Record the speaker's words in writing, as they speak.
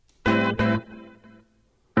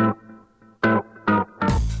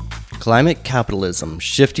Climate Capitalism,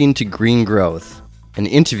 Shifting to Green Growth, an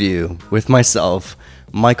interview with myself,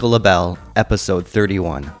 Michael LaBelle, episode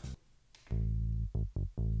 31.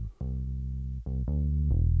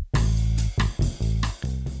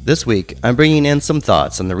 This week, I'm bringing in some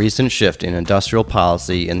thoughts on the recent shift in industrial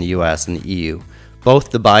policy in the US and the EU. Both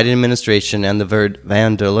the Biden administration and the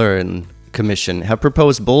Van der Leyen Commission have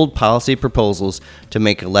proposed bold policy proposals to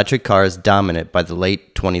make electric cars dominant by the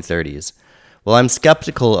late 2030s. While I'm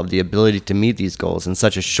skeptical of the ability to meet these goals in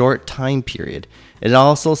such a short time period, it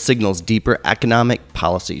also signals deeper economic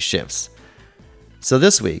policy shifts. So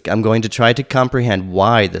this week, I'm going to try to comprehend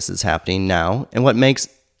why this is happening now and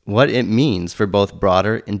what it means for both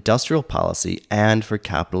broader industrial policy and for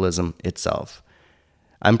capitalism itself.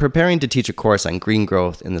 I'm preparing to teach a course on green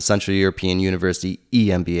growth in the Central European University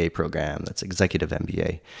EMBA program, that's Executive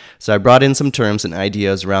MBA. So I brought in some terms and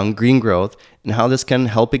ideas around green growth and how this can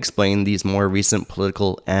help explain these more recent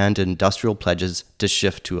political and industrial pledges to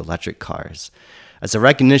shift to electric cars. As a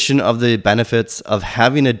recognition of the benefits of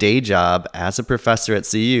having a day job as a professor at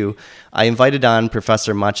CU, I invited on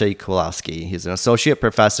Professor Maciej Kowalski. He's an associate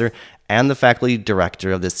professor and the faculty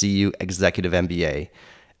director of the CU Executive MBA.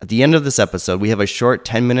 At the end of this episode, we have a short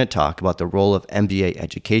 10-minute talk about the role of MBA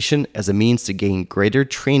education as a means to gain greater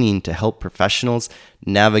training to help professionals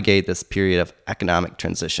navigate this period of economic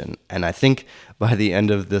transition. And I think by the end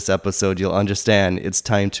of this episode, you'll understand it's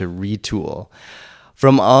time to retool.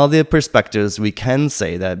 From all the perspectives, we can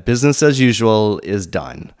say that business as usual is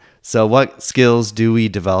done. So what skills do we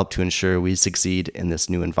develop to ensure we succeed in this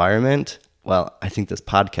new environment? Well, I think this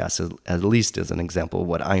podcast at least is an example of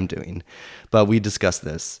what I'm doing, but we discussed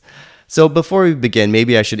this. So before we begin,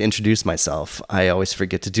 maybe I should introduce myself. I always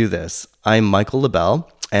forget to do this. I'm Michael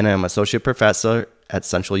LaBelle, and I'm associate professor at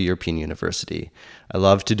Central European University. I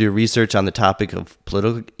love to do research on the topic of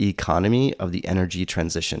political economy of the energy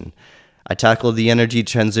transition. I tackle the energy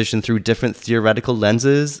transition through different theoretical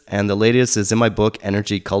lenses, and the latest is in my book,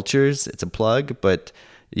 Energy Cultures. It's a plug, but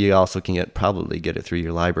you also can probably get it through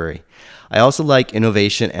your library. I also like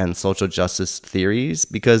innovation and social justice theories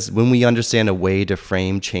because when we understand a way to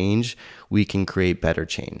frame change, we can create better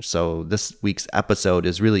change. So this week's episode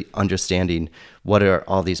is really understanding what are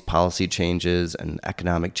all these policy changes and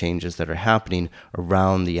economic changes that are happening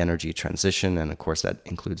around the energy transition, and of course that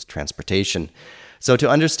includes transportation. So to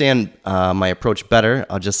understand my approach better,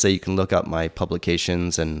 I'll just say you can look up my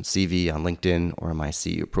publications and CV on LinkedIn or my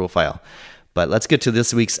CU profile. But let's get to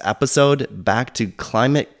this week's episode, back to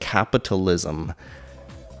climate capitalism.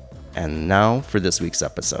 And now for this week's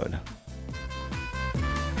episode.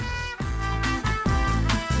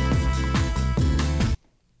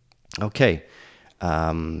 Okay,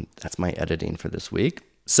 that's my editing for this week.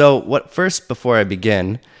 So before I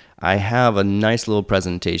begin, I have a nice little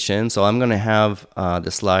presentation. So I'm going to have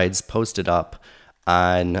the slides posted up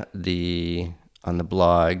on the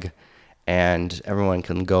blog, and everyone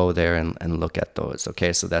can go there and look at those.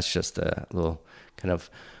 Okay, so that's just a little kind of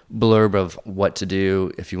blurb of what to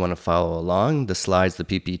do if you want to follow along. The slides, the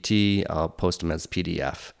PPT, I'll post them as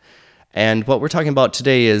PDF. And what we're talking about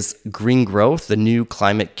today is green growth, the new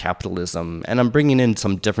climate capitalism. And I'm bringing in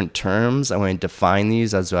some different terms. I want to define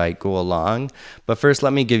these as I go along. But first,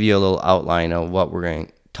 let me give you a little outline of what we're going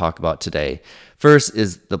to talk about today. First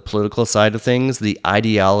is the political side of things, the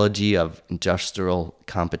ideology of industrial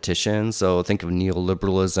competition. So think of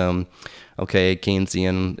neoliberalism,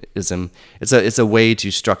 Keynesianism. It's a way to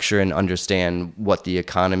structure and understand what the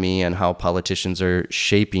economy and how politicians are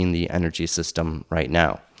shaping the energy system right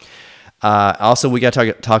now. Also, we got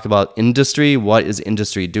to talk about industry. What is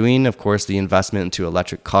industry doing? Of course, the investment into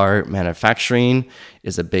electric car manufacturing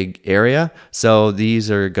is a big area. So these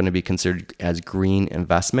are going to be considered as green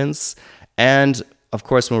investments. And of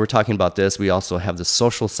course, when we're talking about this, we also have the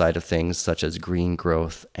social side of things, such as green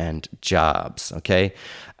growth and jobs, okay?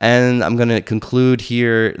 And I'm going to conclude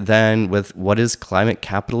here then with what is climate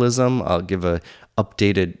capitalism. I'll give a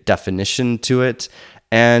updated definition to it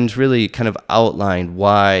and really kind of outline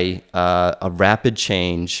why a rapid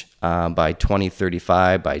change by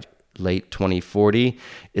 2035, by late 2040,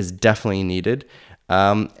 is definitely needed.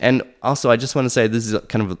 And also, I just want to say this is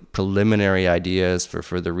kind of preliminary ideas for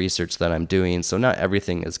further research that I'm doing. So not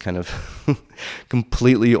everything is kind of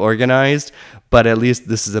completely organized, but at least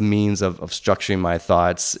this is a means of structuring my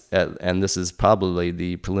thoughts. And this is probably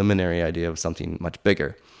the preliminary idea of something much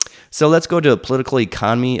bigger. So let's go to a political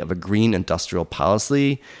economy of a green industrial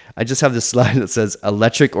policy. I just have this slide that says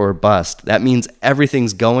electric or bust. That means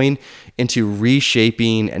everything's going into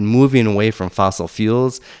reshaping and moving away from fossil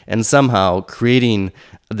fuels and somehow creating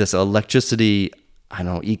this electricity I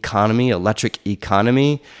don't know, economy, electric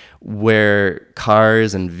economy, where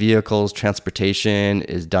cars and vehicles, transportation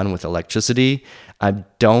is done with electricity. I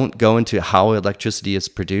don't go into how electricity is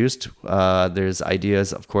produced. There's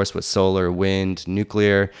ideas, of course, with solar, wind,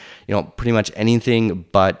 nuclear, pretty much anything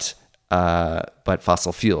but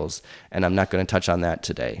fossil fuels. And I'm not going to touch on that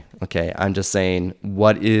today. Okay, I'm just saying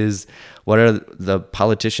what are the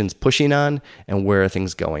politicians pushing on and where are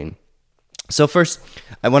things going. So first,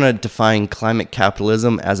 I want to define climate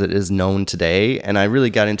capitalism as it is known today, and I really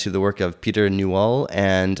got into the work of Peter Newell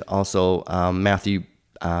and also Matthew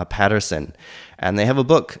Patterson, and they have a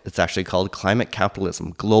book that's actually called Climate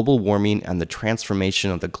Capitalism: Global Warming and the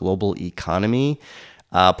Transformation of the Global Economy,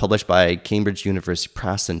 published by Cambridge University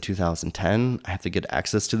Press in 2010. I have to get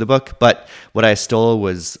access to the book, but what I stole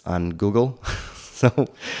was on Google. So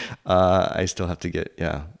I still have to get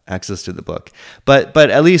access to the book. But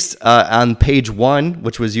at least on page 1,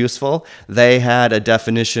 which was useful, they had a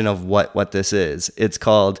definition of what this is. It's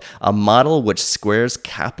called a model which squares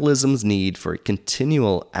capitalism's need for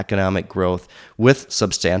continual economic growth with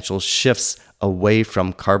substantial shifts away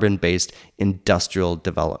from carbon-based industrial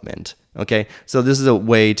development. Okay, so this is a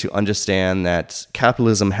way to understand that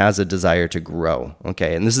capitalism has a desire to grow.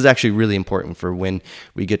 Okay, and this is actually really important for when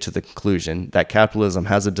we get to the conclusion that capitalism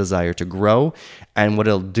has a desire to grow, and what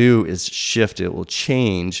it'll do is shift, it will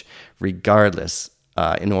change regardless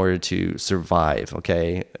in order to survive.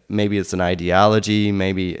 Okay, maybe it's an ideology,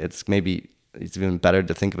 maybe it's even better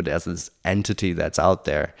to think of it as this entity that's out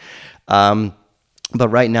there. But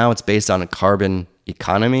right now it's based on a carbon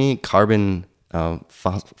economy,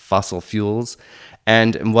 fossil fuels,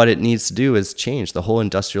 and what it needs to do is change. The whole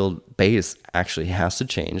industrial base actually has to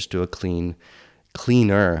change to a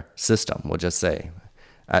cleaner system, we'll just say.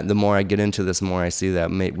 The more I get into this, the more I see that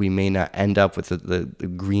we may not end up with the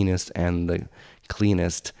greenest and the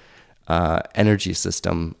cleanest energy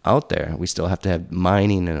system out there. We still have to have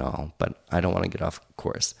mining and all, but I don't want to get off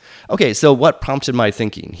course. Okay, so what prompted my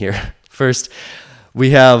thinking here? First,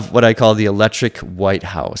 we have what I call the electric White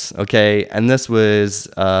House, okay? And this was,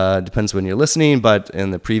 depends when you're listening, but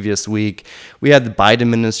in the previous week, we had the Biden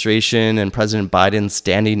administration and President Biden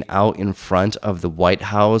standing out in front of the White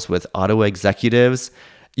House with auto executives,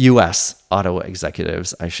 U.S. auto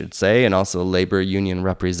executives, I should say, and also labor union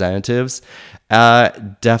representatives,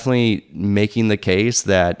 definitely making the case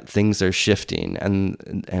that things are shifting.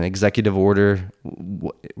 And an executive order,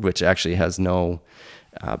 which actually has no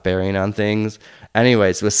bearing on things,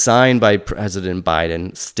 anyways, was signed by President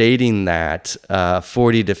Biden, stating that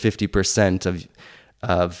 40 to 50%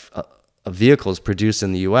 of vehicles produced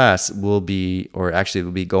in the U.S. will be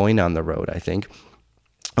going on the road, I think,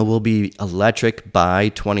 will be electric by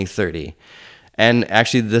 2030. And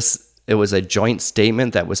actually, it was a joint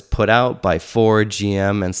statement that was put out by Ford,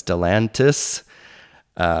 GM, and Stellantis,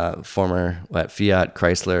 former Fiat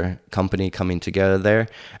Chrysler company coming together there.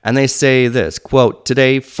 And they say this, quote,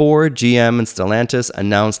 "Today, Ford, GM, and Stellantis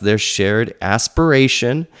announced their shared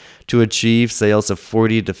aspiration to achieve sales of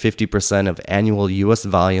 40 to 50% of annual U.S.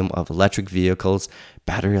 volume of electric vehicles,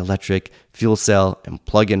 battery electric, fuel cell, and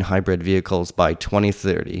plug-in hybrid vehicles by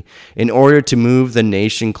 2030 in order to move the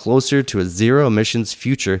nation closer to a zero-emissions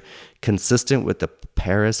future consistent with the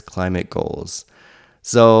Paris climate goals."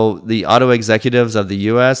 So the auto executives of the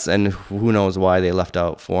U.S., and who knows why they left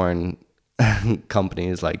out foreign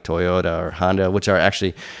companies like Toyota or Honda, which are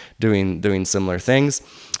actually doing similar things.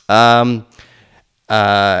 But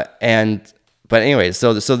anyway,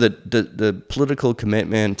 so the political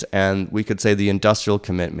commitment, and we could say the industrial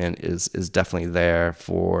commitment is definitely there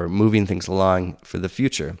for moving things along for the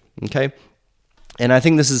future. Okay, and I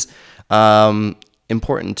think this is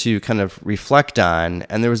important to kind of reflect on,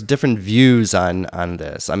 and there was different views on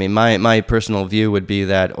this. I mean, my personal view would be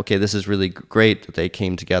that, okay, this is really great that they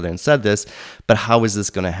came together and said this, but how is this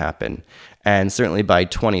going to happen? And certainly by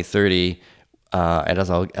 2030, and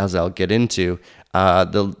as I'll get into,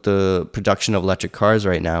 the production of electric cars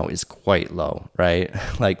right now is quite low, right?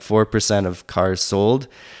 Like 4% of cars sold,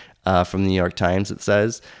 from the New York Times, it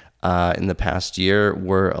says, in the past year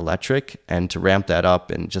were electric, and to ramp that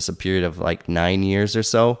up in just a period of like 9 years or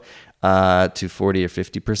so to 40 or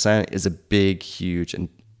 50% is a big, huge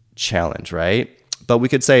challenge, right? But we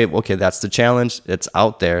could say, okay, that's the challenge. It's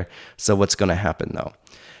out there. So what's going to happen though?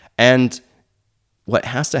 And what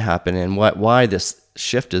has to happen, and why this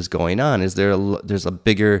shift is going on, is there's a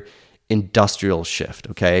bigger industrial shift,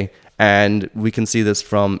 okay? And we can see this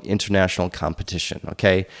from international competition,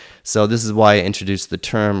 okay? So this is why I introduced the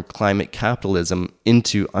term climate capitalism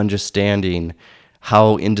into understanding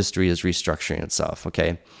how industry is restructuring itself,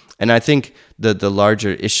 okay? And I think the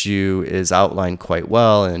larger issue is outlined quite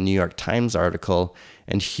well in a New York Times article.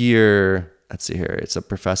 And here, let's see here, it's a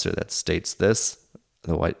professor that states this,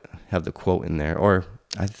 though I have the quote in there, or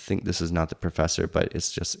I think this is not the professor, but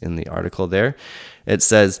it's just in the article there. It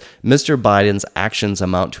says, Mr. Biden's actions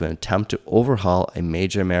amount to an attempt to overhaul a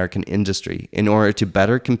major American industry in order to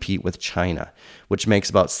better compete with China, which makes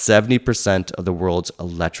about 70% of the world's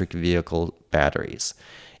electric vehicle batteries,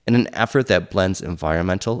 in an effort that blends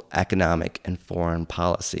environmental, economic, and foreign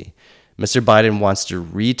policy. Mr. Biden wants to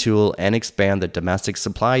retool and expand the domestic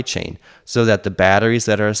supply chain so that the batteries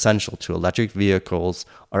that are essential to electric vehicles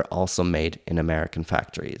are also made in American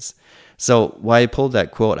factories. So why I pulled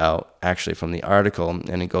that quote out actually from the article,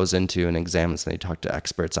 and it goes into and examines, and they talk to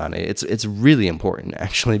experts on it. It's really important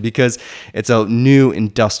actually, because it's a new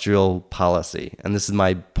industrial policy. And this is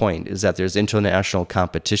my point, is that there's international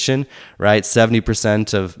competition, right?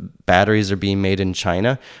 70% of batteries are being made in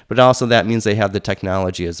China, but also that means they have the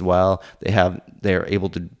technology as well. They're able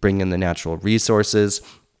to bring in the natural resources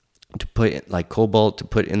to put like cobalt to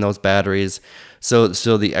put in those batteries. So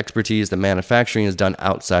the expertise, the manufacturing is done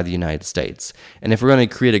outside the United States. And if we're going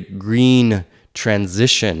to create a green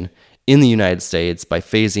transition in the United States by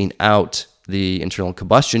phasing out the internal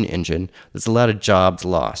combustion engine, there's a lot of jobs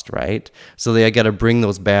lost, right? So they got to bring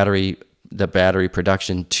the battery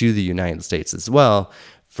production to the United States as well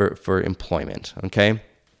for employment, okay?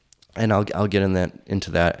 And I'll get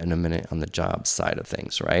into that in a minute on the job side of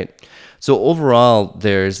things, right? So overall,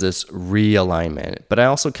 there's this realignment, but I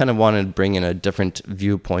also kind of wanted to bring in a different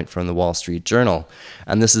viewpoint from the Wall Street Journal,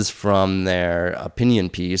 and this is from their opinion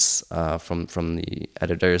piece from the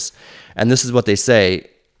editors, and this is what they say.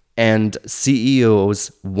 And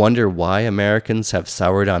CEOs wonder why Americans have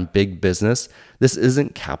soured on big business. This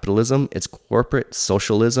isn't capitalism, it's corporate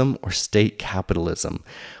socialism or state capitalism.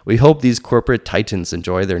 We hope these corporate titans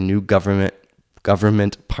enjoy their new government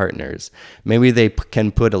partners. Maybe they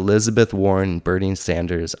can put Elizabeth Warren and Bernie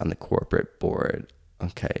Sanders on the corporate board.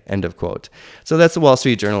 Okay, end of quote. So that's the Wall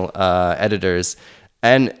Street Journal editors.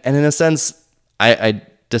 And in a sense, I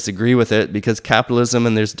disagree with it, because capitalism,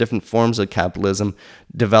 and there's different forms of capitalism,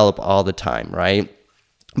 develop all the time, right?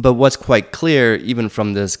 But what's quite clear, even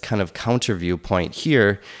from this kind of counter viewpoint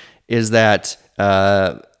here, is that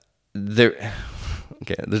I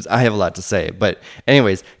have a lot to say, but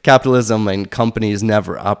anyways, capitalism and companies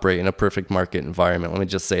never operate in a perfect market environment. Let me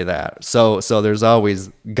just say that. So there's always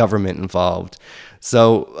government involved.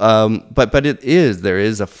 So, but there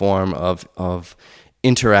is a form of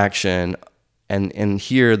interaction. And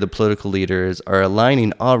here the political leaders are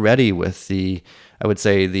aligning already with the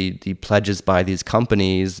pledges by these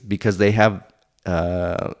companies, because they have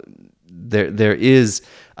there is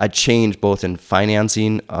a change both in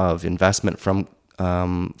financing of investment from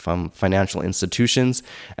financial institutions,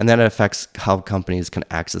 and that affects how companies can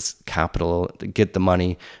access capital to get the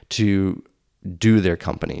money to do their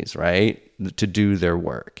companies, right? To do their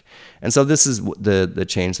work. And so this is the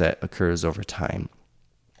change that occurs over time.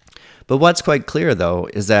 But what's quite clear, though,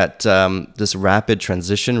 is that this rapid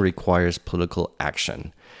transition requires political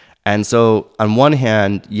action. And so, on one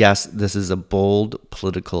hand, yes, this is a bold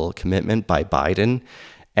political commitment by Biden,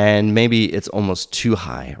 and maybe it's almost too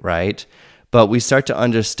high, right? But we start to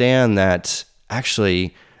understand that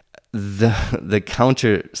actually the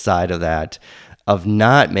counter side of that, of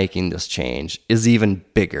not making this change, is even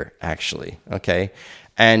bigger, actually, okay?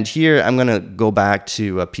 And here I'm going to go back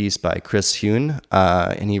to a piece by Chris Huhn,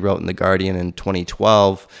 and he wrote in The Guardian in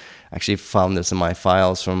 2012. I actually found this in my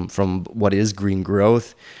files from What is Green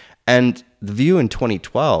Growth. And the view in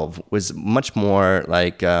 2012 was much more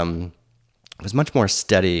like, was much more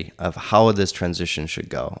steady of how this transition should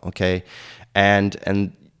go, okay?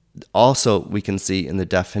 And also we can see in the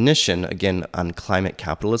definition, again, on climate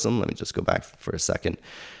capitalism, let me just go back for a second,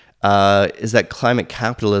 is that climate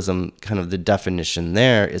capitalism, kind of the definition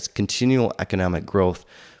there, is continual economic growth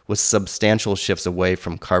with substantial shifts away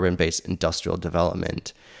from carbon-based industrial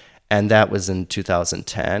development. And that was in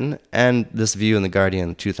 2010. And this view in The Guardian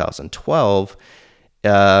in 2012,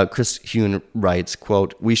 Chris Huhn writes,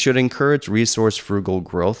 quote, "We should encourage resource-frugal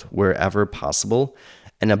growth wherever possible,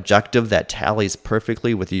 an objective that tallies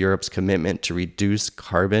perfectly with Europe's commitment to reduce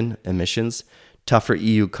carbon emissions, tougher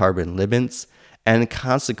EU carbon limits, and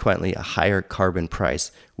consequently a higher carbon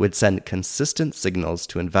price would send consistent signals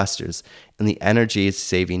to investors in the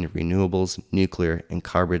energy-saving renewables, nuclear, and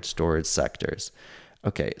carbon storage sectors."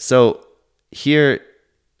 Okay, so here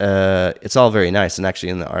it's all very nice, and actually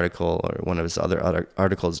in the article, or one of his other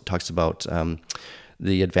articles, it talks about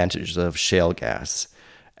the advantages of shale gas.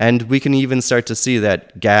 And we can even start to see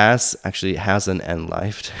that gas actually has an end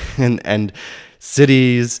life, and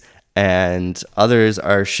cities and others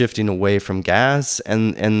are shifting away from gas,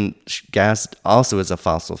 and gas also is a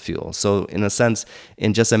fossil fuel. So in a sense,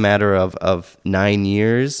 in just a matter of 9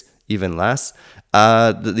 years, even less,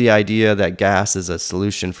 the idea that gas is a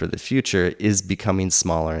solution for the future is becoming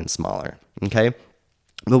smaller and smaller. Okay,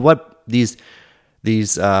 but what these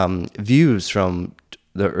views from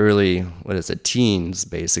the early teens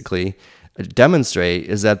basically demonstrate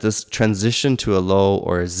is that this transition to a low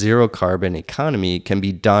or zero carbon economy can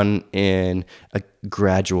be done in a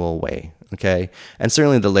gradual way. Okay, and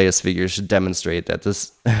certainly the latest figures should demonstrate that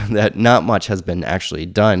that not much has been actually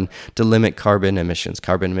done to limit carbon emissions.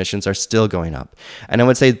 Carbon emissions are still going up, and I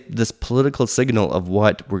would say this political signal of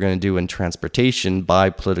what we're going to do in transportation by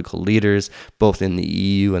political leaders, both in the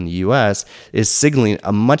EU and the US, is signaling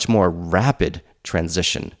a much more rapid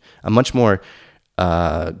transition, a much more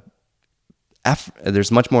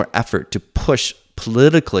there's much more effort to push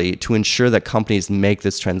politically to ensure that companies make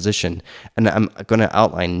this transition. And I'm going to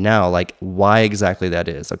outline now like why exactly that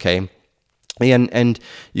is, okay? And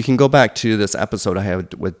you can go back to this episode I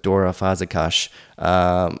had with Dora Fazekas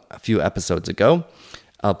a few episodes ago.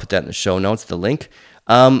 I'll put that in the show notes, the link.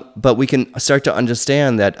 But we can start to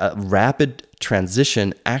understand that a rapid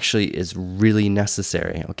transition actually is really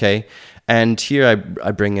necessary, okay? And here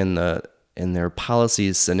I bring in their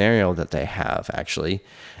policies scenario that they have actually.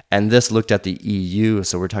 And this looked at the EU,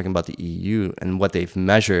 so we're talking about the EU and what they've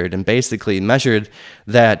measured, and basically measured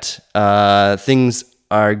that things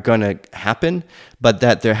are going to happen, but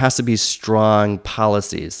that there has to be strong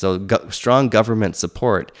policies. So strong government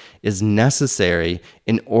support is necessary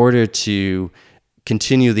in order to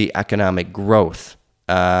continue the economic growth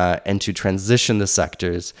and to transition the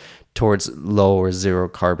sectors towards low or zero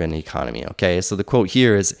carbon economy. Okay, so the quote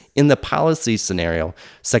here is, in the policy scenario,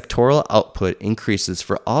 sectoral output increases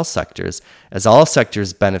for all sectors as all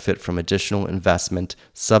sectors benefit from additional investment,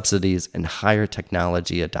 subsidies, and higher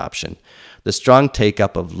technology adoption. The strong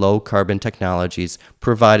take-up of low carbon technologies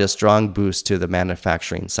provide a strong boost to the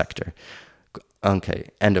manufacturing sector.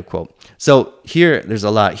 Okay, end of quote. So here, there's a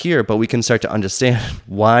lot here, but we can start to understand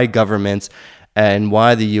why governments and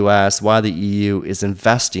why the US, why the EU is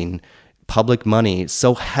investing public money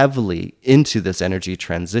so heavily into this energy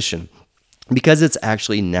transition, because it's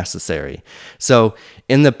actually necessary. So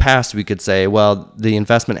in the past, we could say, well, the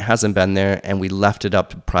investment hasn't been there and we left it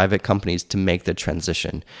up to private companies to make the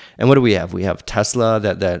transition. And what do we have? We have Tesla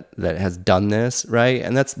that has done this, right?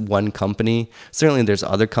 And that's one company. Certainly there's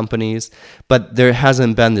other companies, but there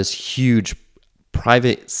hasn't been this huge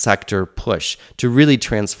private sector push to really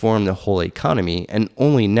transform the whole economy. And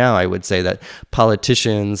only now I would say that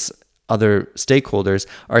politicians, other stakeholders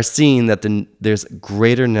are seeing that there's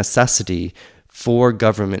greater necessity for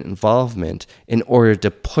government involvement in order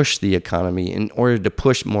to push the economy, in order to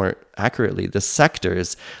push more accurately the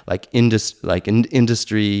sectors like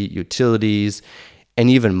industry, utilities, and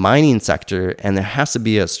even mining sector. And there has to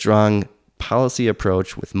be a strong policy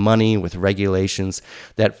approach with money, with regulations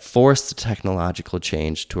that force the technological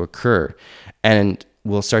change to occur. And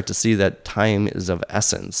we'll start to see that time is of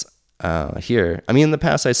essence here. I mean, in the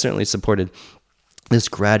past, I certainly supported this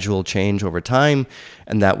gradual change over time,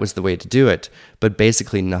 and that was the way to do it. But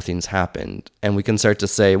basically, nothing's happened. And we can start to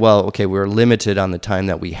say, well, okay, we're limited on the time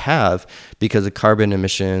that we have because of carbon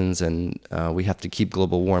emissions, and we have to keep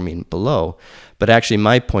global warming below. But actually,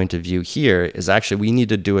 my point of view here is actually we need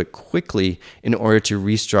to do it quickly in order to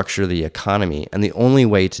restructure the economy. And the only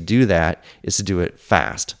way to do that is to do it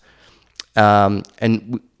fast. The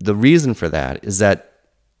reason for that is that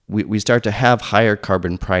we start to have higher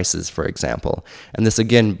carbon prices, for example. And this,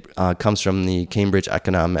 again, comes from the Cambridge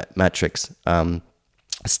Econometrics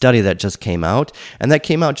study that just came out. And that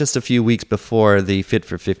came out just a few weeks before the Fit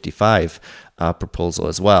for 55 proposal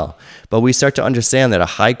as well. But we start to understand that a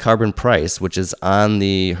high carbon price, which is on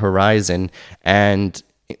the horizon and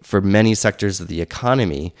for many sectors of the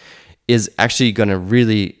economy, is actually going to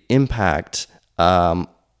really impact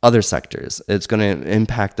other sectors. It's going to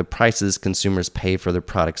impact the prices consumers pay for their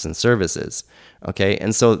products and services. Okay,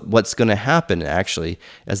 and so what's going to happen actually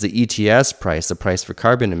as the ETS price, the price for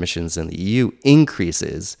carbon emissions in the EU,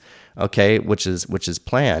 increases, okay, which is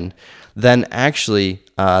planned, then actually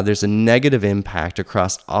there's a negative impact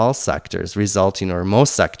across all sectors,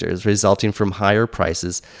 most sectors, resulting from higher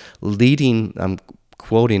prices, leading, I'm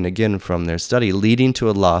quoting again from their study, leading to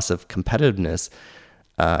a loss of competitiveness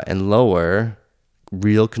and lower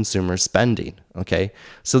real consumer spending, okay?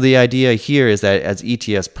 So the idea here is that as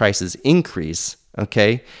ETS prices increase,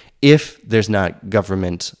 okay, if there's not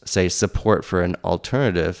government, say, support for an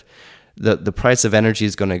alternative, the price of energy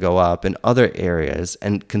is going to go up in other areas,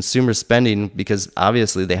 and consumer spending, because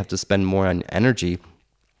obviously they have to spend more on energy,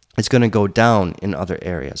 it's going to go down in other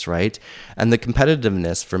areas, right? And the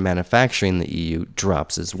competitiveness for manufacturing in the EU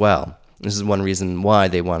drops as well. This is one reason why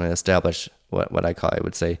they want to establish what I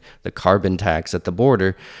would say, the carbon tax at the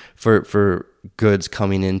border for goods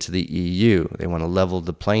coming into the EU. They want to level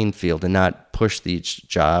the playing field and not push these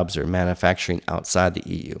jobs or manufacturing outside the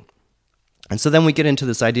EU. And so then we get into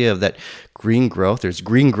this idea of that green growth. There's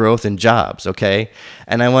green growth in jobs, okay?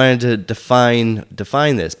 And I wanted to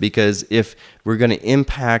define this, because if we're going to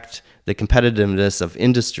impact the competitiveness of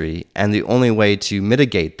industry, and the only way to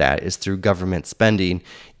mitigate that is through government spending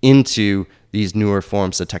into these newer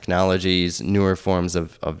forms of technologies, newer forms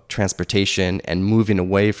of transportation, and moving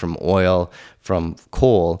away from oil, from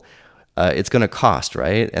coal, it's going to cost,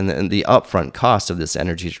 right? And the upfront cost of this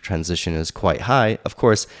energy transition is quite high. Of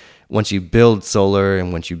course, once you build solar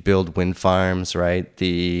and once you build wind farms, right,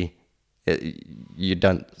 you're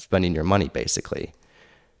done spending your money, basically.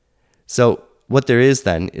 So what there is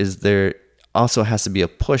then is there also has to be a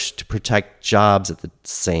push to protect jobs at the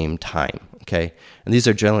same time, okay? And these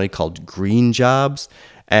are generally called green jobs,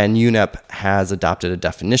 and UNEP has adopted a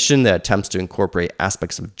definition that attempts to incorporate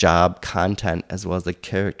aspects of job content as well as the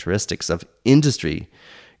characteristics of industry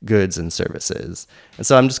goods and services. And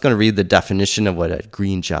so I'm just going to read the definition of what a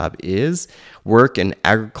green job is: work in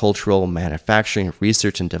agricultural, manufacturing,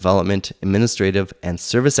 research and development, administrative, and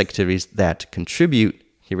service activities that contribute,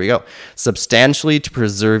 here we go, substantially to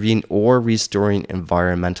preserving or restoring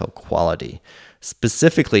environmental quality.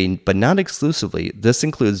 Specifically, but not exclusively, this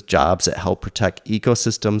includes jobs that help protect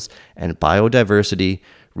ecosystems and biodiversity,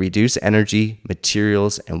 reduce energy,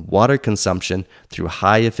 materials, and water consumption through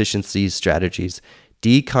high-efficiency strategies,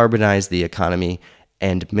 decarbonize the economy,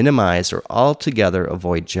 and minimize or altogether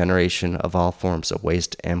avoid generation of all forms of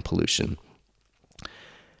waste and pollution.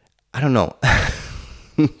 I don't know.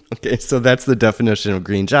 Okay, so that's the definition of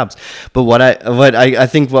green jobs. But what I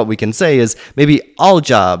think what we can say is maybe all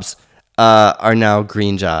jobs are now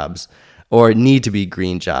green jobs, or need to be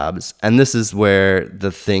green jobs. And this is where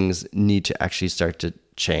the things need to actually start to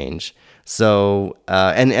change. So,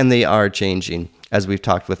 and they are changing, as we've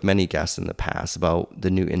talked with many guests in the past about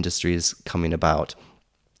the new industries coming about,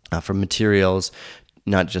 from materials,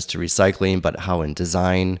 not just to recycling, but how in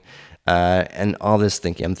design, and all this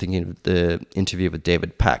thinking. I'm thinking of the interview with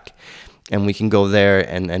David Peck. And we can go there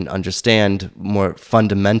and understand more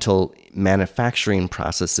fundamental manufacturing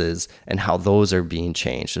processes and how those are being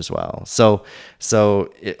changed as well. So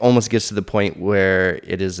it almost gets to the point where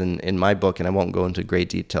it is in my book, and I won't go into great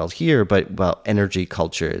detail here, but about energy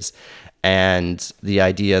cultures. And the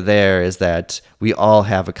idea there is that we all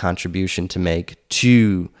have a contribution to make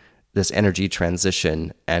to this energy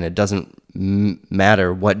transition, and it doesn't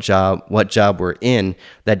matter what job we're in,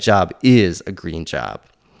 that job is a green job.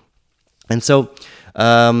 And so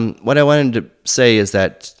what I wanted to say is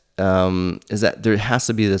that there has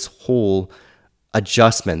to be this whole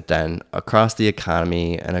adjustment then across the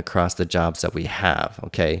economy and across the jobs that we have,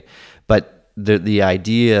 okay? But the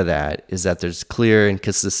idea is that there's clear and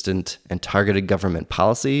consistent and targeted government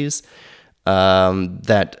policies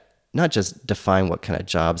that not just define what kind of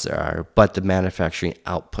jobs there are, but the manufacturing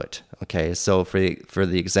output, okay? So for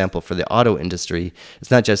the example, for the auto industry,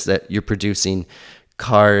 it's not just that you're producing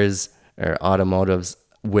cars or automotives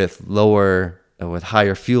with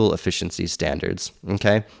higher fuel efficiency standards,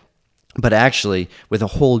 okay? But actually with a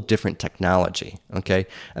whole different technology, okay?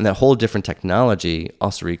 And that whole different technology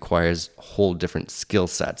also requires whole different skill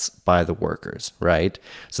sets by the workers, right?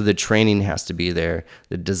 So the training has to be there,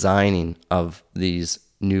 the designing of these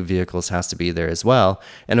new vehicles has to be there as well.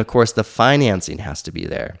 And of course, the financing has to be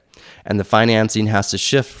there. And the financing has to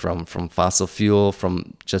shift from fossil fuel,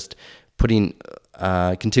 from just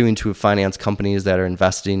continuing to finance companies that are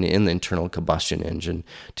investing in the internal combustion engine,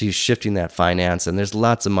 to shifting that finance. And there's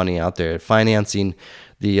lots of money out there financing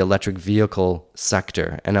the electric vehicle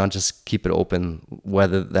sector. And I'll just keep it open,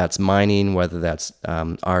 whether that's mining, whether that's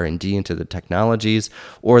R&D into the technologies,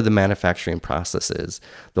 or the manufacturing processes.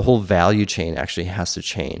 The whole value chain actually has to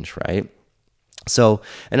change, right? So,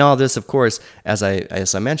 and all this, of course, as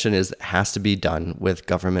I mentioned, has to be done with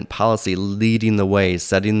government policy leading the way,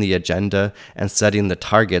 setting the agenda and setting the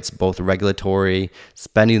targets, both regulatory,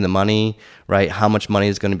 spending the money, right? How much money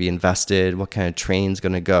is going to be invested? What kind of train is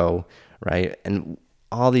going to go, right? And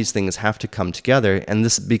all these things have to come together, and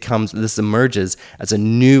this emerges as a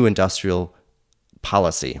new industrial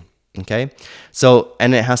policy. Okay, so,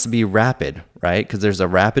 and it has to be rapid, right? Because there's a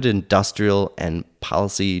rapid industrial and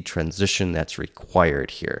policy transition that's required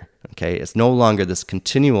here. Okay, it's no longer this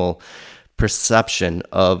continual perception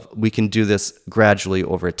of we can do this gradually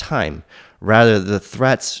over time. Rather, the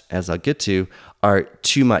threats, as I'll get to, are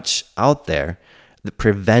too much out there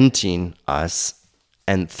preventing us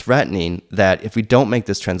and threatening that if we don't make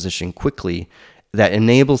this transition quickly, that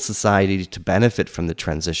enables society to benefit from the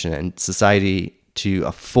transition and society to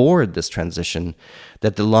afford this transition,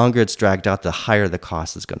 that the longer it's dragged out, the higher the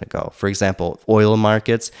cost is going to go. For example, oil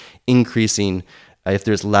markets increasing, if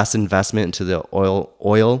there's less investment into the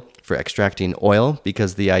oil for extracting oil,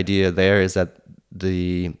 because the idea there is that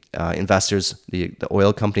the investors, the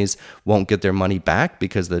oil companies won't get their money back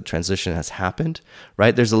because the transition has happened,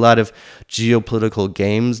 right? There's a lot of geopolitical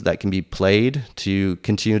games that can be played to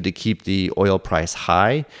continue to keep the oil price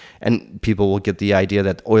high. And people will get the idea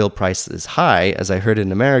that oil price is high, as I heard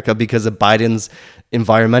in America, because of Biden's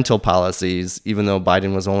environmental policies, even though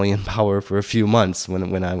Biden was only in power for a few months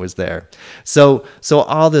when I was there. So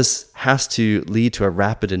all this has to lead to a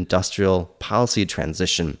rapid industrial policy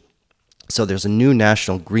transition. So there's a new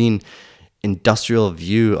national green industrial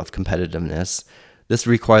view of competitiveness. This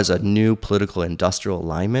requires a new political industrial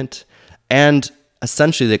alignment and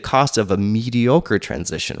essentially the cost of a mediocre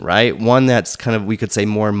transition, right? One that's kind of, we could say,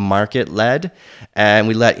 more market-led, and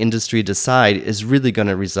we let industry decide, is really going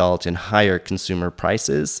to result in higher consumer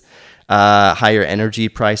prices, higher energy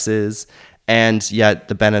prices, and yet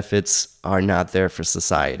the benefits are not there for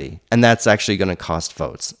society. And that's actually going to cost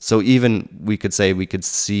votes. So even we could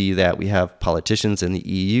see that we have politicians in the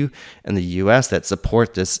EU and the US that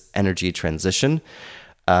support this energy transition,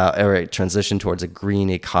 or a transition towards a green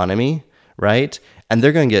economy, right? And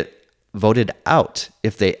they're going to get voted out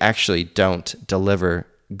if they actually don't deliver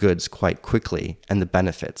goods quite quickly and the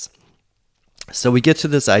benefits. So we get to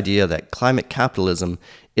this idea that climate capitalism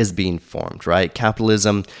is being formed, right?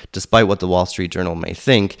 Capitalism, despite what the Wall Street Journal may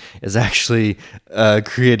think, is actually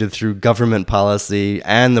created through government policy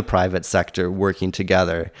and the private sector working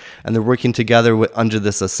together. And they're working together under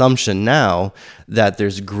this assumption now that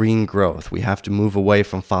there's green growth. We have to move away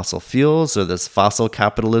from fossil fuels, or this fossil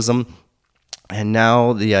capitalism. And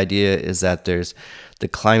now the idea is that there's the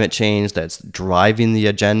climate change that's driving the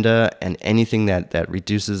agenda, and anything that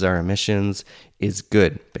reduces our emissions is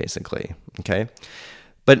good, basically, okay?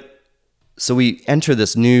 But so we enter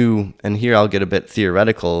this new, and here I'll get a bit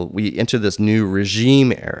theoretical, we enter this new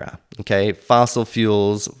regime era, okay? Fossil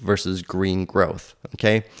fuels versus green growth,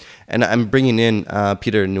 okay? And I'm bringing in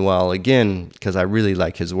Peter Newell again because I really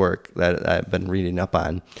like his work that I've been reading up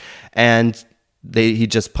on. And he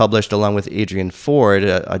just published, along with Adrian Ford,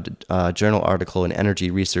 a journal article in Energy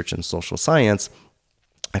Research and Social Science,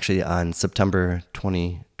 actually on September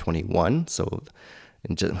 2021. So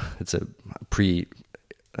it's a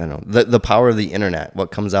the power of the internet. What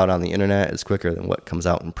comes out on the internet is quicker than what comes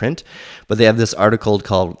out in print. But they have this article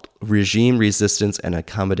called Regime Resistance and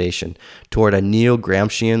Accommodation Toward a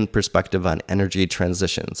Neo-Gramscian Perspective on Energy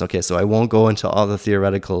Transitions. Okay, so I won't go into all the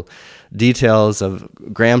theoretical details of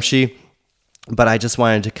Gramsci, but I just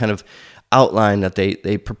wanted to kind of outline that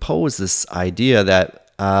they propose this idea that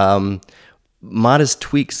modest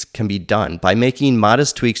tweaks can be done. By making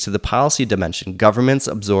modest tweaks to the policy dimension, governments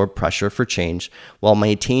absorb pressure for change while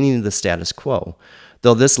maintaining the status quo.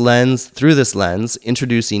 Through this lens,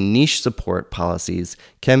 introducing niche support policies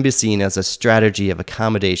can be seen as a strategy of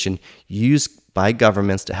accommodation used by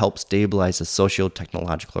governments to help stabilize a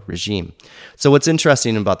socio-technological regime. So what's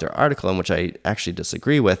interesting about their article, and which I actually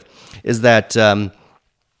disagree with, is that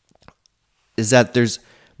there's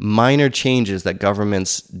minor changes that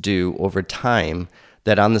governments do over time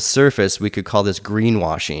that on the surface we could call this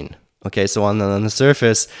greenwashing. Okay, so on the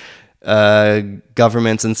surface,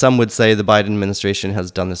 governments, and some would say the Biden administration has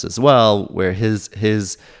done this as well, where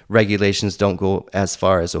his regulations don't go as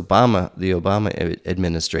far as the Obama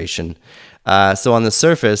administration. So on the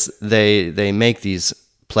surface, they make these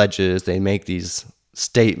pledges, they make these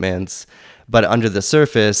statements, but under the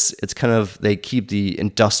surface, it's kind of, they keep the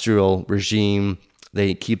industrial regime,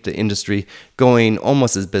 they keep the industry going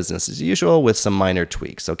almost as business as usual with some minor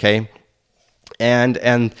tweaks, okay?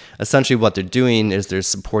 And essentially what they're doing is they're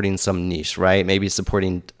supporting some niche, right? Maybe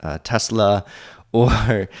supporting Tesla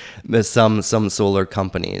or some solar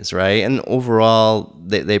companies, right? And overall,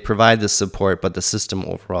 they provide the support, but the system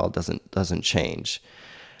overall doesn't change.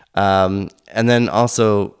 And then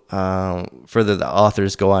also, further, the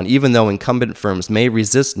authors go on, even though incumbent firms may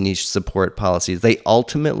resist niche support policies, they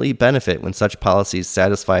ultimately benefit when such policies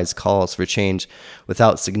satisfies calls for change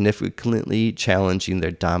without significantly challenging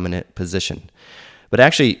their dominant position. But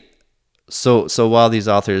actually, so while these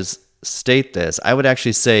authors state this, I would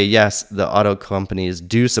actually say, yes, the auto companies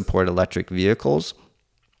do support electric vehicles,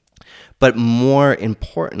 but more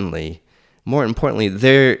importantly,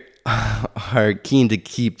 they're are keen to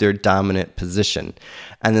keep their dominant position.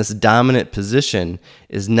 And this dominant position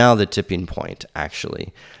is now the tipping point,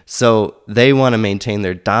 actually. So they want to maintain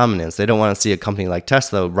their dominance. They don't want to see a company like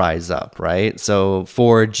Tesla rise up, right? So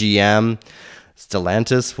Ford, GM,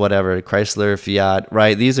 Stellantis, whatever, Chrysler, Fiat,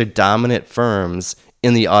 right? These are dominant firms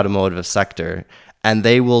in the automotive sector, and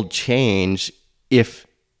they will change if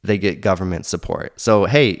they get government support. So,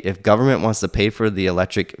 hey, if government wants to pay for the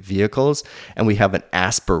electric vehicles and we have an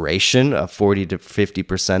aspiration of 40 to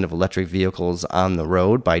 50% of electric vehicles on the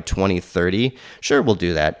road by 2030, sure, we'll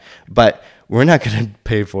do that. But we're not going to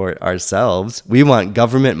pay for it ourselves. We want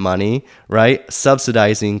government money, right,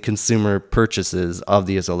 subsidizing consumer purchases of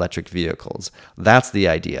these electric vehicles. That's the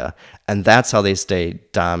idea. And that's how they stay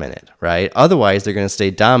dominant, right? Otherwise, they're going to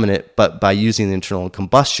stay dominant, but by using the internal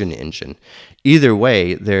combustion engine. Either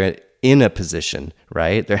way, they're in a position,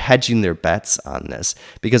 right? They're hedging their bets on this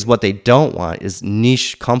because what they don't want is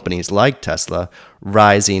niche companies like Tesla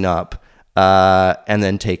rising up and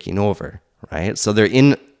then taking over, right? So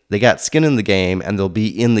they got skin in the game, and they'll be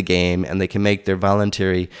in the game, and they can make their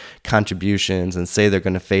voluntary contributions and say they're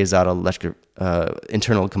going to phase out electric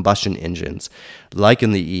internal combustion engines, like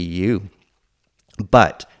in the EU.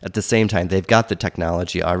 But at the same time, they've got the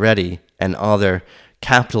technology already, and all their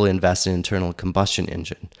capital invested in internal combustion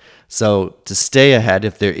engine. So to stay ahead,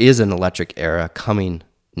 if there is an electric era coming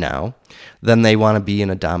now, then they want to be in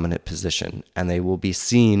a dominant position, and they will be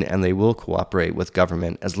seen and they will cooperate with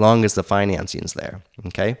government as long as the financing is there.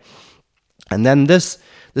 Okay, and then this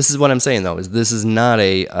is what I'm saying though, is this is not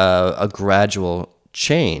a gradual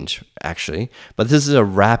change actually, but this is a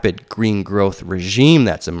rapid green growth regime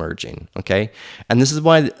that's emerging. Okay, and this is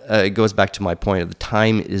why it goes back to my point of the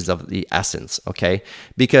time is of the essence. Okay,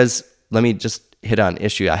 because let me just hit on an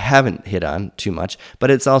issue I haven't hit on too much, but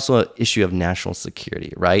it's also an issue of national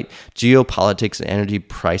security, right? Geopolitics and energy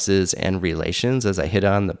prices and relations, as I hit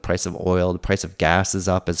on, the price of oil, the price of gas is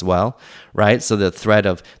up as well, right? So the threat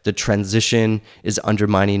of the transition is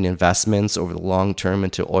undermining investments over the long term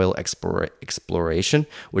into oil exploration,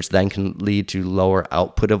 which then can lead to lower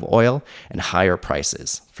output of oil and higher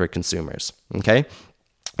prices for consumers, okay?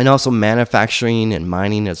 And also manufacturing and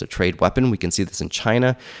mining as a trade weapon. We can see this in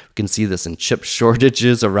China. We can see this in chip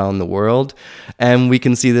shortages around the world. And we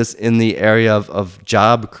can see this in the area of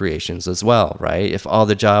job creations as well, right? If all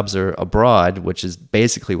the jobs are abroad, which is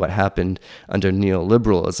basically what happened under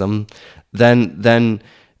neoliberalism, then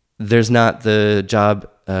there's not the job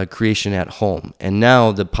creation at home. And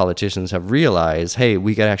now the politicians have realized, hey,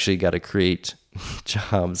 we actually got to create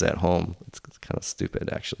jobs at home. It's kind of stupid,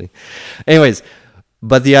 actually. Anyways,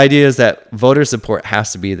 but the idea is that voter support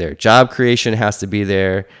has to be there. Job creation has to be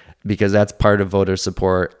there because that's part of voter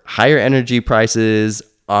support. Higher energy prices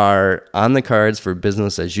are on the cards for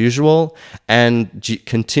business as usual, and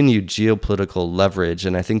continued geopolitical leverage.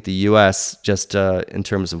 And I think the U.S., just in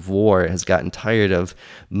terms of war, has gotten tired of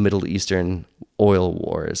Middle Eastern oil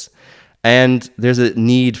wars. And there's a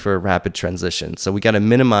need for a rapid transition. So we got to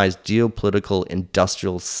minimize geopolitical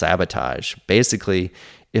industrial sabotage. Basically,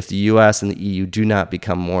 if the US and the EU do not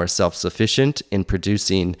become more self-sufficient in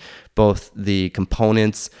producing both the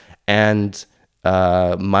components and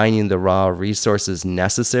mining the raw resources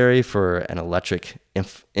necessary for an electric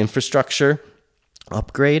infrastructure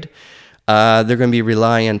upgrade, they're going to be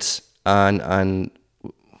reliant on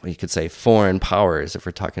you could say foreign powers, if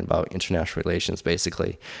we're talking about international relations,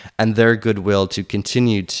 basically, and their goodwill to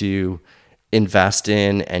continue to invest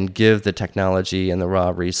in and give the technology and the raw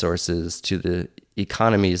resources to the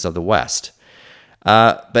economies of the West.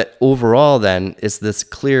 But overall, then, it's this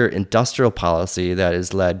clear industrial policy that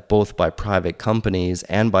is led both by private companies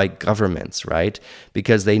and by governments, right?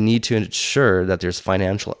 Because they need to ensure that there's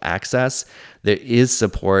financial access, there is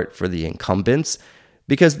support for the incumbents,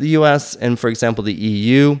 because the US and, for example, the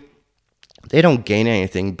EU, they don't gain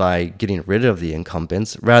anything by getting rid of the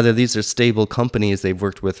incumbents. Rather, these are stable companies they've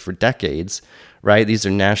worked with for decades, right? These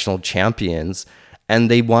are national champions,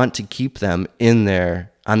 and they want to keep them on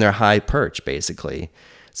their high perch, basically.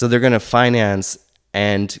 So they're going to finance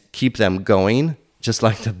and keep them going, just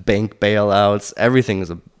like the bank bailouts. Everything is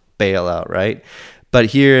a bailout, right? But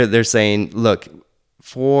here they're saying, look,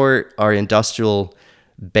 for our industrial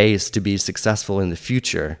base to be successful in the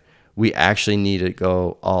future, we actually need to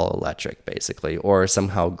go all electric, basically, or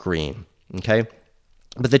somehow green, okay?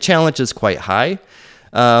 But the challenge is quite high.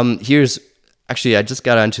 Actually, I just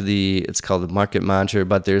got onto it's called the Market Monitor,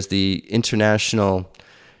 but there's the international,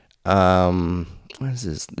 what is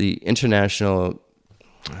this? The international,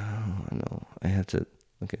 I have to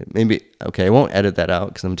Okay, I won't edit that out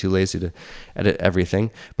because I'm too lazy to edit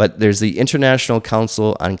everything. But there's the International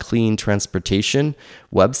Council on Clean Transportation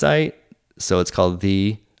website. So it's called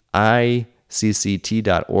the ICCT.org.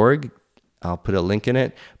 I'll put a link in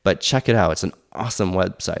it, but check it out. It's an awesome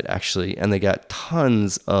website, actually. And they got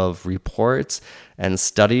tons of reports and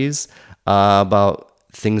studies about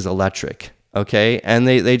things electric. Okay. And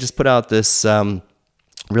they just put out this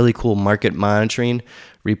really cool market monitoring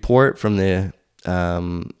report from the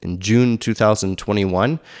in June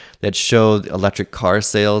 2021 that showed electric car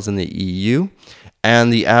sales in the EU.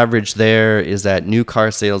 And the average there is that new car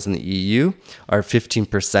sales in the EU are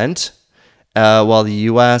 15%, while the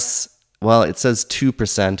US, well, it says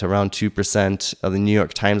 2%, around 2%. Of the New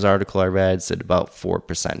York Times article I read said about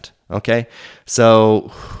 4%. Okay, so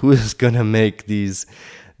who is going to make this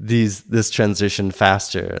transition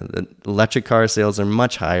faster? The electric car sales are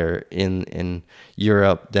much higher in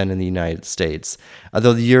Europe than in the United States.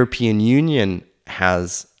 Although the European Union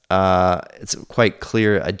has it's a quite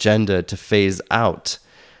clear agenda to phase out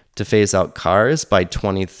cars by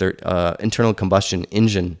 2030, internal combustion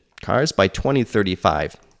engine cars by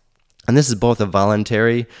 2035. And this is both a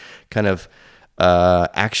voluntary kind of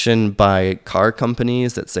action by car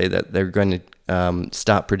companies that say that they're going to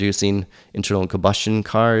stop producing internal combustion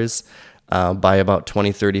cars by about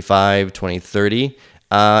 2035, 2030.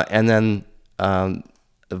 And then a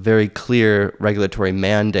very clear regulatory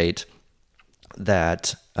mandate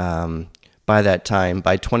that by that time,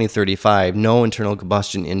 by 2035, no internal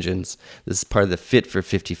combustion engines. This is part of the Fit for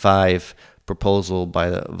 55 proposal by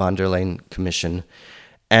the von der Leyen Commission.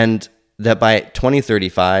 And that by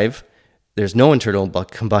 2035, there's no internal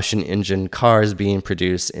combustion engine cars being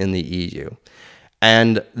produced in the EU.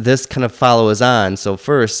 And this kind of follows on. So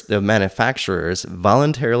first, the manufacturers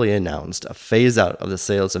voluntarily announced a phase out of the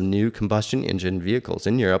sales of new combustion engine vehicles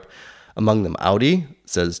in Europe. Among them, Audi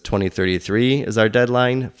says 2033 is our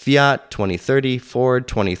deadline, Fiat 2030, Ford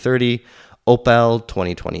 2030, Opel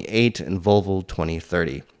 2028, and Volvo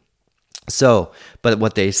 2030. So, but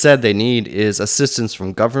what they said they need is assistance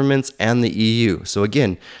from governments and the EU. So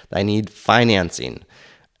again, they need financing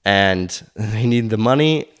and they need the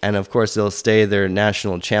money. And of course, they'll stay their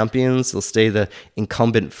national champions. They'll stay the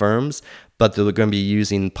incumbent firms, but they're going to be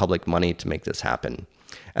using public money to make this happen.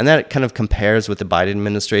 And that kind of compares with the Biden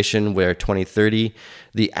administration, where 2030,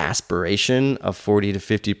 the aspiration of 40 to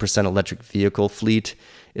 50% electric vehicle fleet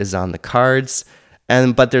is on the cards.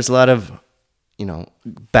 But there's a lot of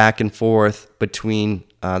back and forth between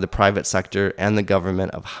the private sector and the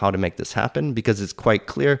government of how to make this happen, because it's quite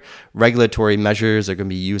clear regulatory measures are going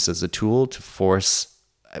to be used as a tool to force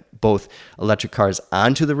both electric cars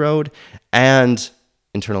onto the road and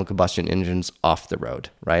internal combustion engines off the road,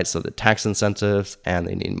 right? So the tax incentives, and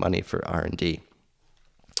they need money for R&D.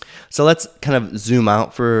 So let's kind of zoom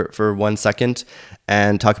out for 1 second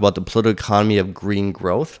and talk about the political economy of green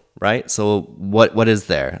growth, right? So what is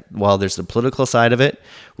there? Well, there's the political side of it,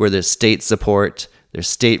 where there's state support, there's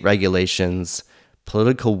state regulations,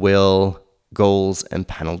 political will, goals, and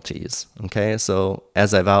penalties, okay? So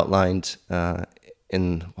as I've outlined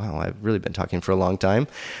I've really been talking for a long time.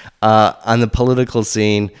 On the political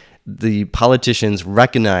scene, the politicians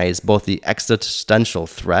recognize both the existential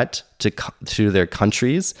threat to their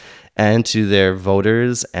countries and to their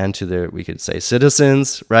voters and to their, we could say,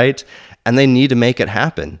 citizens, right? And they need to make it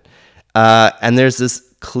happen. And there's this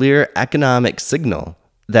clear economic signal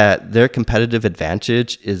that their competitive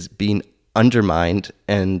advantage is being undermined,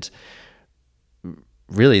 and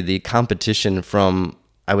really the competition from,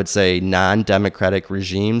 I would say, non-democratic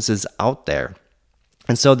regimes is out there.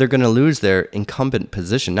 And so they're going to lose their incumbent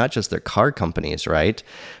position, not just their car companies, right?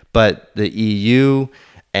 But the EU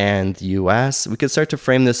and the US. We could start to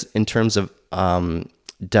frame this in terms of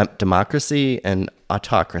democracy and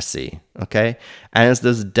autocracy, okay? And as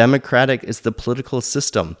this democratic is the political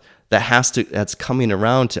system that's coming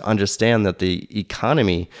around to understand that the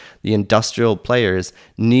economy, the industrial players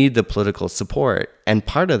need the political support. And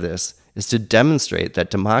part of this is to demonstrate that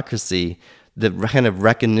democracy, the kind of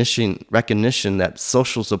recognition that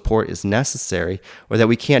social support is necessary, or that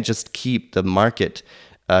we can't just keep the market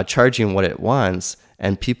charging what it wants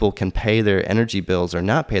and people can pay their energy bills or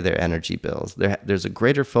not pay their energy bills. There's a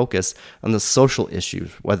greater focus on the social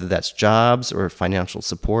issues, whether that's jobs or financial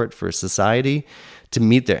support for society to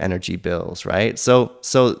meet their energy bills, right? So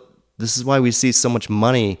this is why we see so much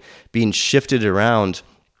money being shifted around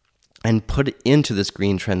and put into this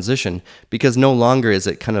green transition, because no longer is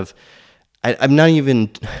it kind of, I'm not even,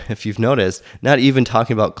 if you've noticed, not even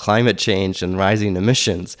talking about climate change and rising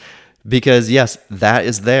emissions, because yes, that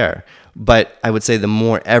is there. But I would say the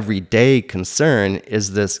more everyday concern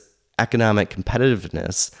is this economic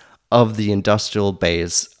competitiveness of the industrial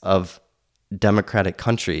base of democratic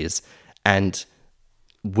countries, and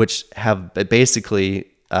which have basically,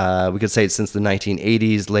 we could say since the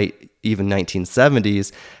 1980s, late even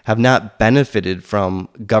 1970s, have not benefited from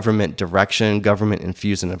government direction, government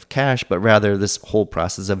infusion of cash, but rather this whole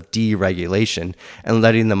process of deregulation and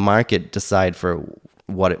letting the market decide for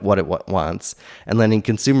what it wants, and letting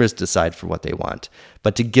consumers decide for what they want.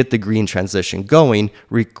 But to get the green transition going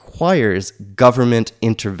requires government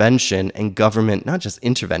intervention, and government, not just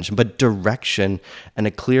intervention, but direction and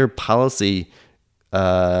a clear policy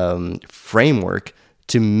framework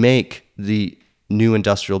to make the new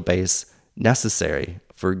industrial base necessary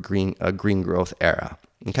for a green growth era.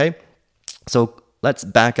 Okay? So let's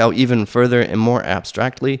back out even further and more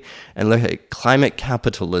abstractly and look at climate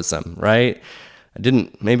capitalism, right?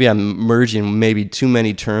 Maybe I'm merging maybe too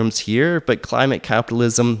many terms here, but climate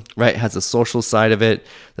capitalism, right, has a social side of it.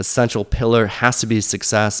 The central pillar has to be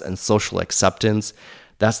success and social acceptance.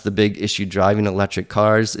 That's the big issue driving electric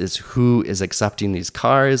cars, is who is accepting these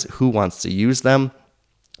cars, who wants to use them.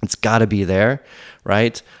 It's got to be there,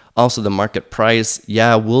 right? Also, the market price,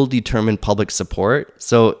 will determine public support.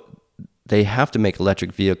 So they have to make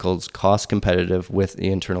electric vehicles cost competitive with the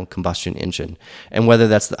internal combustion engine. And whether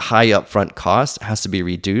that's the high upfront cost has to be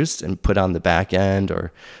reduced and put on the back end,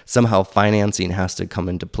 or somehow financing has to come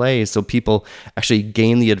into play so people actually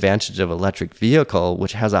gain the advantage of electric vehicle,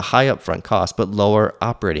 which has a high upfront cost but lower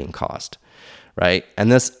operating cost, right?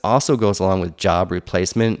 And this also goes along with job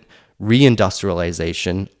replacement,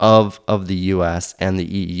 reindustrialization of the US and the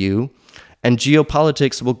EU, and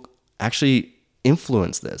geopolitics will actually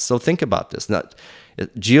influence this. So think about this.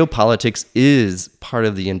 Geopolitics is part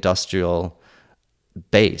of the industrial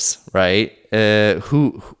base, right?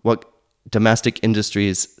 What domestic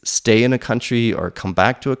industries stay in a country or come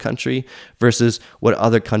back to a country versus what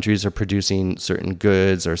other countries are producing certain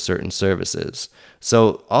goods or certain services.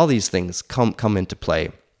 So all these things come into play.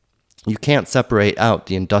 You can't separate out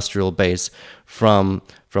the industrial base from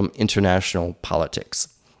international politics.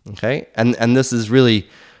 Okay? And this is really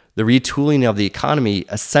the retooling of the economy,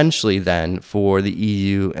 essentially then for the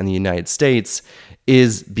EU and the United States,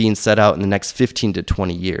 is being set out in the next 15 to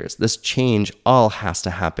 20 years. This change all has to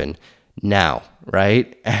happen now,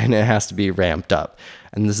 right? And it has to be ramped up.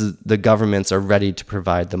 And the governments are ready to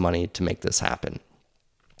provide the money to make this happen.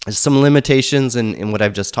 There's some limitations in what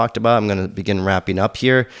I've just talked about. I'm going to begin wrapping up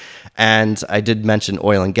here. And I did mention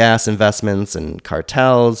oil and gas investments and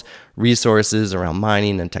cartels, resources around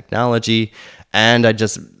mining and technology. And I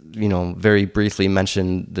just, very briefly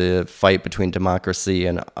mentioned the fight between democracy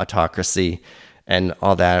and autocracy, and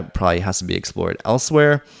all that probably has to be explored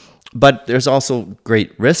elsewhere. But there's also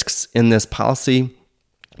great risks in this policy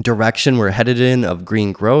direction we're headed in of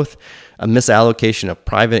green growth, a misallocation of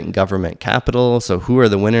private and government capital. So who are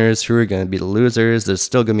the winners? Who are going to be the losers? There's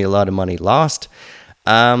still going to be a lot of money lost.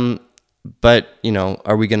 But,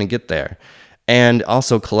 are we going to get there? And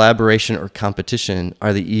also collaboration or competition.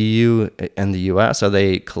 Are the EU and the US, are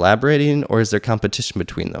they collaborating, or is there competition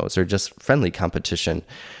between those, or just friendly competition?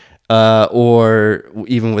 Or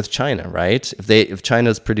even with China, right? If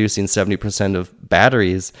China's producing 70% of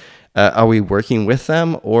batteries, are we working with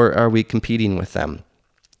them or are we competing with them?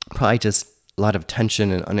 Probably just a lot of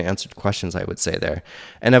tension and unanswered questions, I would say there.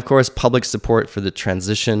 And of course, public support for the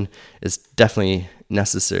transition is definitely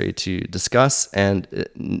necessary to discuss and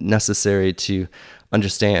necessary to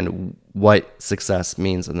understand what success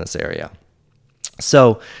means in this area.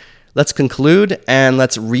 So let's conclude and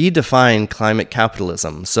let's redefine climate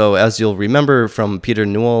capitalism. So as you'll remember from Peter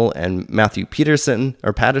Newell and Matthew Patterson,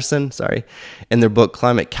 in their book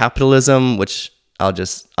Climate Capitalism, which I'll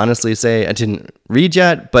just honestly say I didn't read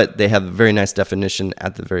yet, but they have a very nice definition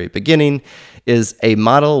at the very beginning, is a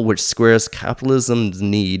model which squares capitalism's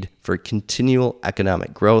need for continual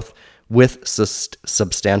economic growth with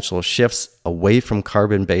substantial shifts away from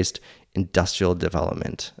carbon-based industrial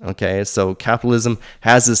development. Okay, so capitalism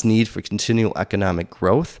has this need for continual economic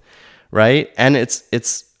growth, right? And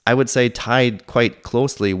it's I would say tied quite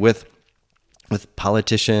closely with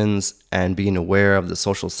politicians and being aware of the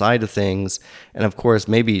social side of things, and of course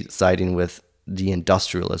maybe siding with the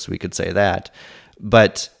industrialists, we could say that.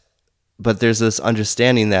 But there's this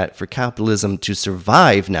understanding that for capitalism to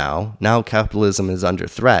survive now capitalism is under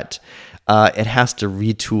threat. It has to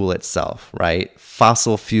retool itself, right?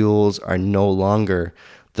 Fossil fuels are no longer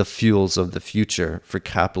the fuels of the future for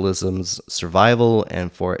capitalism's survival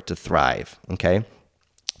and for it to thrive, okay?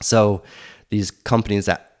 So these companies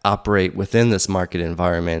that operate within this market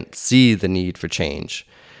environment see the need for change.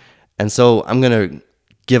 And so I'm going to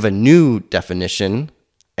give a new definition,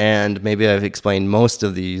 and maybe I've explained most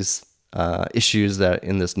of these issues that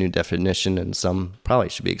in this new definition, and some probably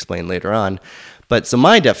should be explained later on. But so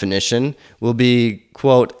my definition will be,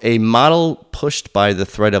 quote, a model pushed by the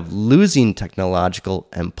threat of losing technological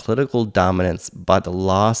and political dominance by the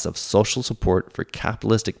loss of social support for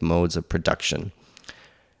capitalistic modes of production.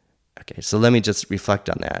 Okay, so let me just reflect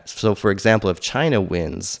on that. So, for example, if China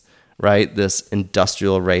wins, right, this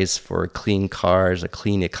industrial race for clean cars, a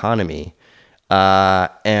clean economy,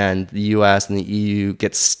 and the U.S. and the EU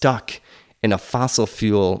get stuck in a fossil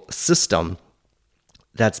fuel system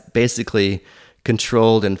that's basically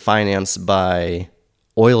controlled and financed by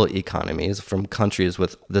oil economies from countries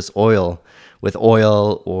with oil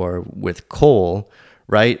or with coal,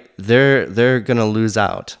 right? They're gonna lose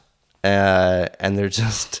out, and they're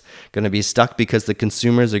just gonna be stuck because the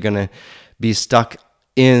consumers are gonna be stuck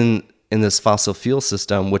in this fossil fuel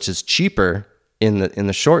system, which is cheaper in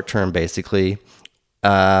the short term, basically.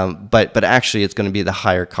 But actually, it's going to be the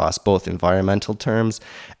higher cost, both environmental terms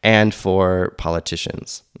and for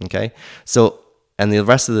politicians. Okay, so. And the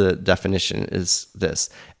rest of the definition is this: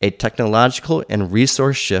 a technological and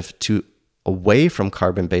resource shift away from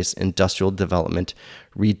carbon-based industrial development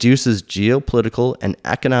reduces geopolitical and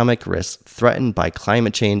economic risks threatened by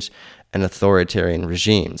climate change and authoritarian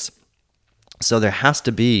regimes. So there has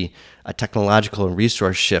to be a technological and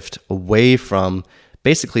resource shift away from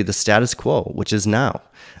basically the status quo, which is now,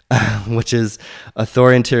 which is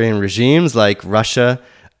authoritarian regimes like Russia,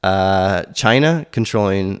 China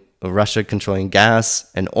controlling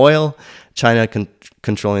gas and oil, China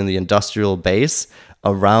controlling the industrial base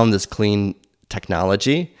around this clean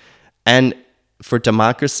technology. And for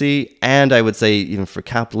democracy, and I would say even for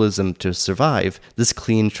capitalism to survive, this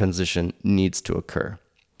clean transition needs to occur.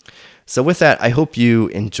 So with that, I hope you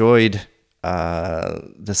enjoyed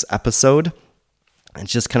this episode.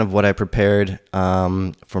 It's just kind of what I prepared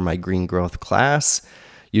for my green growth class.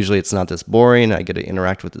 Usually it's not this boring. I get to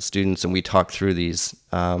interact with the students and we talk through these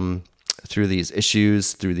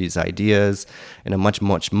issues, through these ideas in a much,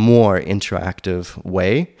 much more interactive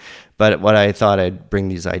way. But what I thought I'd bring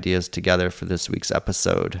these ideas together for this week's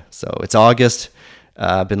episode. So it's August.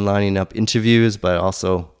 I've been lining up interviews, but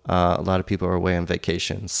also a lot of people are away on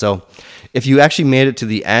vacation. So if you actually made it to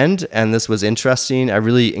the end and this was interesting, I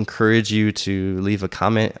really encourage you to leave a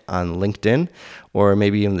comment on LinkedIn or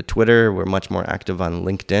maybe even the Twitter. We're much more active on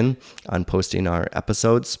LinkedIn on posting our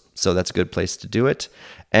episodes. So that's a good place to do it.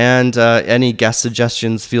 And any guest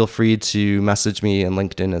suggestions, feel free to message me on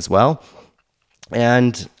LinkedIn as well.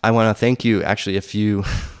 And I want to thank you, actually, if you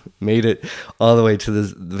made it all the way to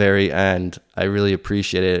the very end. I really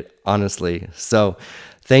appreciate it, honestly. So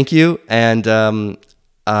thank you, and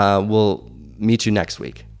we'll meet you next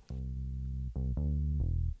week.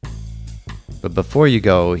 But before you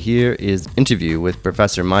go, here is an interview with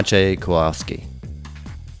Professor Maciej Kowalski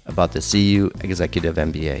about the CU Executive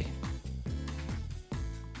MBA.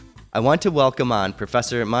 I want to welcome on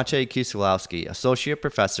Professor Maciej Kowalski, Associate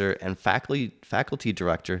Professor and Faculty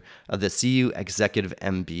Director of the CU Executive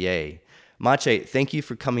MBA. Maciej, thank you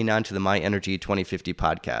for coming on to the My Energy 2050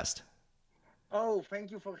 podcast. Oh,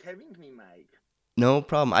 thank you for having me, Mike. No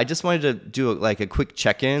problem. I just wanted to do a quick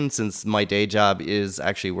check-in since my day job is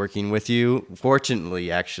actually working with you,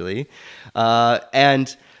 fortunately, actually.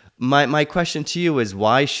 And my question to you is,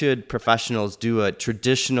 why should professionals do a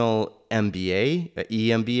traditional MBA,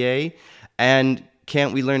 EMBA, and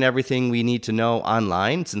can't we learn everything we need to know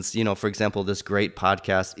online since, for example, this great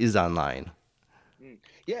podcast is online?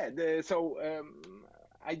 Yeah,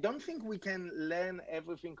 I don't think we can learn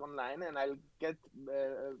everything online, and I'll get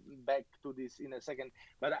back to this in a second.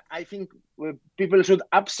 But I think people should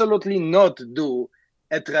absolutely not do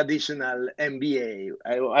a traditional MBA.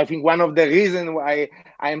 I think one of the reasons why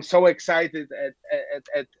I am so excited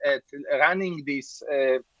at running this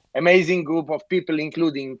amazing group of people,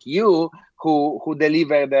 including you, who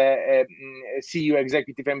deliver the CU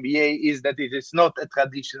Executive MBA, is that it is not a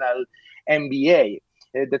traditional MBA.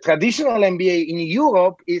 The traditional MBA in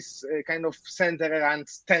Europe is kind of centered around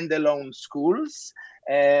standalone schools,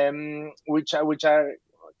 which are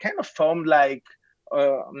kind of formed like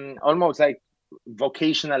almost like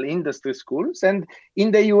vocational industry schools. And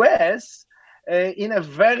in the US, in a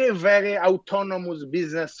very, very autonomous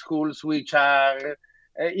business schools, which are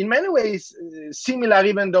in many ways similar,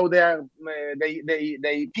 even though they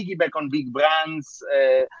piggyback on big brands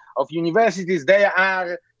of universities. They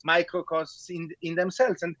are microcosms in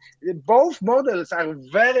themselves, and both models are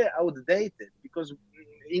very outdated because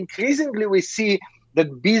increasingly we see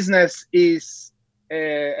that business is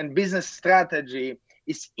and business strategy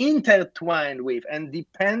is intertwined with and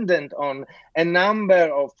dependent on a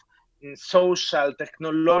number of social,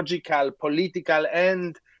 technological, political,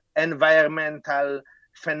 and environmental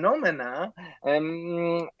phenomena,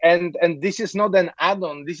 and this is not an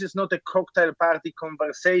add-on. This is not a cocktail party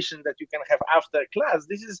conversation that you can have after class.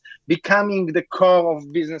 This is becoming the core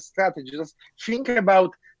of business strategy. Just think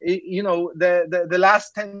about the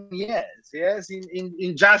last 10 years. Yes,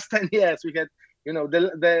 in just 10 years we had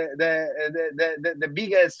the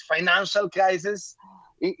biggest financial crisis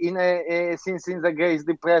since the Great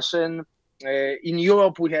Depression. In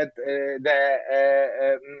Europe, we had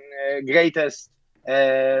the greatest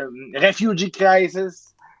refugee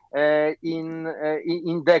crisis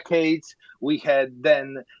in decades. We had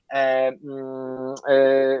then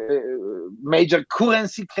major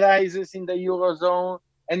currency crisis in the Eurozone,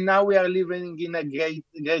 and now we are living in a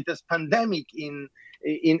greatest pandemic in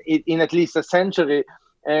at least a century.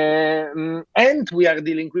 And we are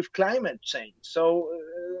dealing with climate change. So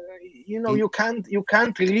you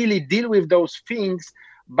can't really deal with those things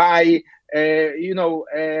by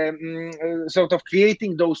sort of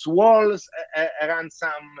creating those walls around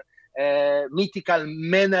some mythical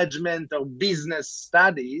management or business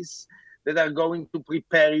studies that are going to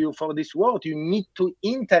prepare you for this world. You need to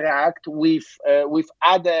interact with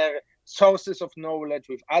other sources of knowledge,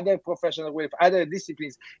 with other professionals, with other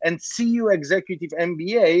disciplines. And CU Executive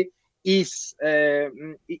MBA is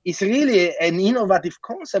really an innovative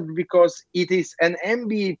concept because it is an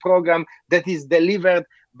MBA program that is delivered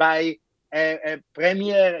by a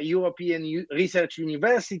premier European research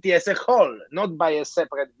university as a whole, not by a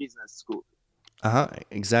separate business school.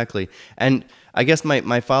 Exactly. And I guess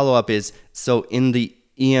my follow-up is, so in the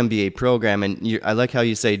EMBA program, and I like how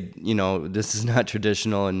you say, this is not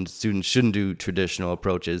traditional and students shouldn't do traditional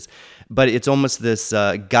approaches, but it's almost this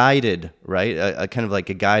guided, right? A kind of like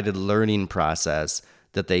a guided learning process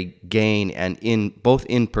that they gain, and both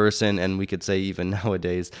in person and we could say even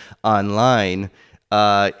nowadays online.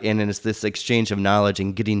 And it's this exchange of knowledge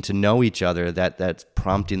and getting to know each other that's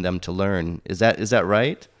prompting them to learn. Is that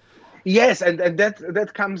right? Yes, and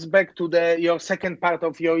that comes back to your second part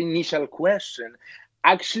of your initial question.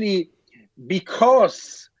 Actually,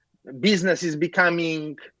 because business is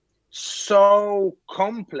becoming so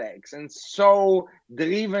complex and so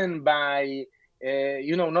driven by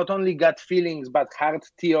not only gut feelings but hard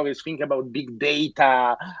theories. Think about big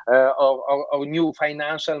data or new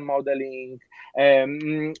financial modeling,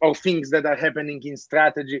 or things that are happening in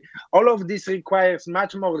strategy. All of this requires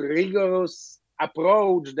much more rigorous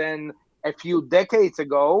approach than a few decades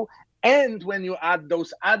ago. And when you add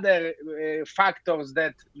those other factors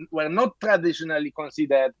that were not traditionally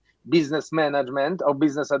considered business management or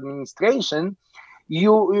business administration,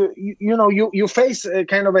 you face a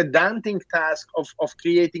kind of a daunting task of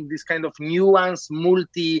creating this kind of nuanced,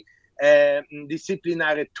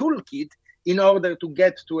 multi-disciplinary toolkit in order to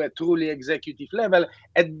get to a truly executive level.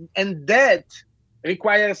 And that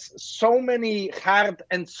requires so many hard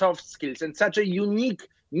and soft skills and such a unique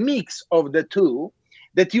mix of the two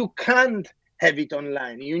that you can't have it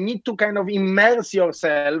online. You need to kind of immerse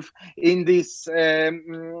yourself in this,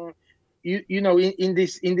 in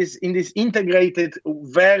this integrated,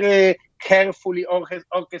 very carefully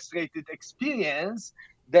orchestrated experience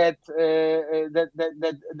that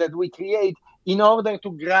we create in order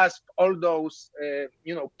to grasp all those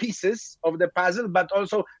pieces of the puzzle, but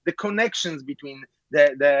also the connections between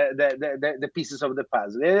the pieces of the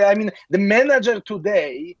puzzle. I mean, the manager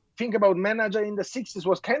today, think about manager in the 60s,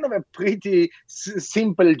 was kind of a pretty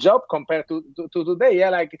simple job compared to today.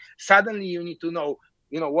 Yeah, like suddenly you need to know,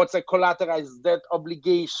 what's a collateralized debt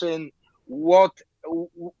obligation, what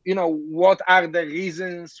are the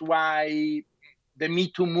reasons why the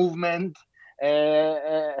Me Too movement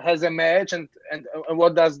has emerged, and how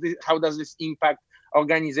does this impact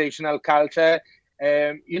organizational culture?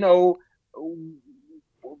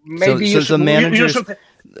 Maybe so managers.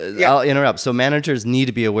 I'll interrupt. So managers need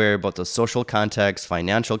to be aware about the social context,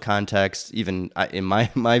 financial context, even in my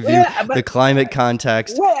view, the climate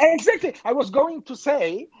context. Well, exactly. I was going to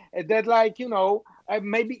say that,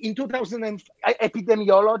 maybe in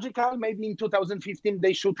epidemiological, maybe in 2015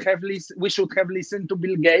 we should have listened to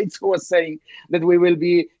Bill Gates, who was saying that we will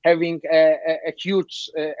be having a huge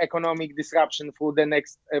economic disruption for the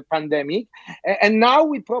next pandemic, and now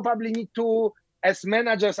we probably need to, as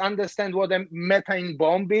managers, understand what a methane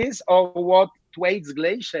bomb is, or what Thwaites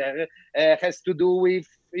Glacier has to do with,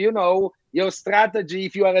 your strategy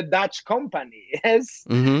if you are a Dutch company, yes,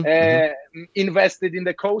 invested in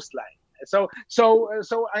the coastline. So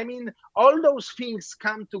I mean, all those things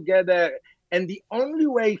come together, and the only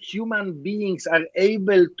way human beings are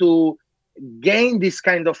able to gain this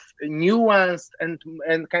kind of nuanced and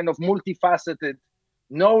kind of multifaceted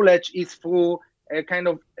knowledge is through a kind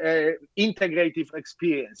of integrative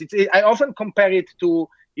experience. I often compare it to,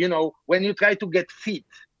 when you try to get fit.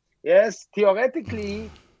 Yes, theoretically,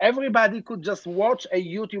 everybody could just watch a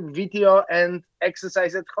YouTube video and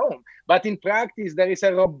exercise at home. But in practice, there is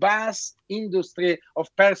a robust industry of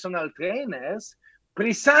personal trainers,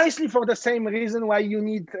 precisely for the same reason why you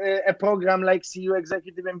need a program like CU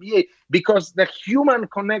Executive MBA, because the human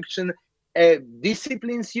connection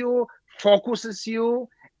disciplines you, focuses you,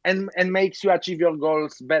 and makes you achieve your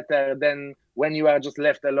goals better than when you are just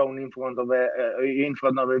left alone in front of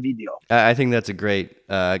a video. I think that's a great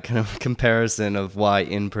kind of comparison of why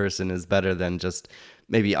in person is better than just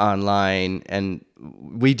maybe online. And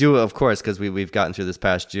we do, of course, because we've gotten through this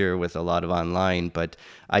past year with a lot of online, but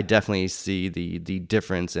I definitely see the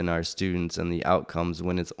difference in our students and the outcomes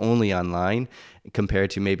when it's only online compared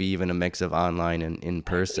to maybe even a mix of online and in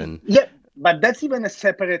person. Yeah, but that's even a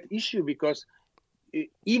separate issue, because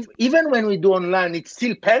even when we do online, it's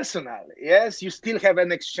still personal. Yes, you still have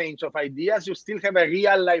an exchange of ideas. You still have a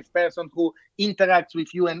real life person who interacts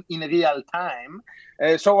with you in real time.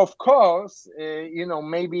 So of course,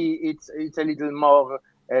 maybe it's a little more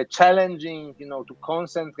challenging, to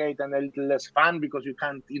concentrate, and a little less fun because you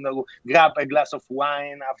can't, grab a glass of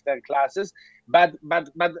wine after classes. But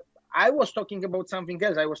I was talking about something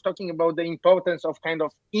else. I was talking about the importance of kind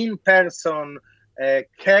of in-person,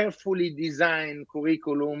 carefully designed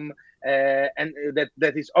curriculum, and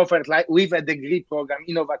that is offered like with a degree program,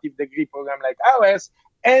 innovative degree program like ours,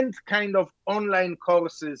 and kind of online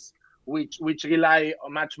courses which rely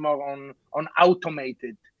much more on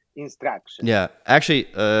automated instruction. Yeah, actually,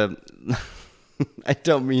 I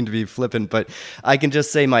don't mean to be flippant, but I can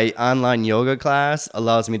just say my online yoga class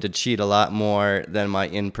allows me to cheat a lot more than my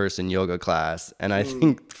in-person yoga class. And I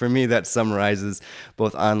think for me that summarizes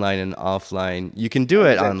both online and offline. You can do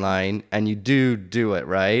it online, and you do it,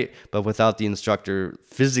 right? But without the instructor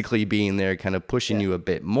physically being there kind of pushing you a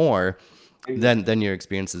bit more, then your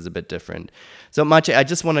experience is a bit different. So Maciej, I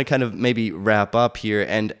just want to kind of maybe wrap up here,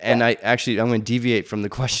 and I'm going to deviate from the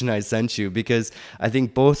question I sent you, because I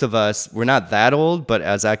think both of us, we're not that old, but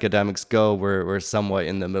as academics go, we're somewhat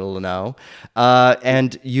in the middle now.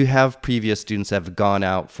 And you have previous students that have gone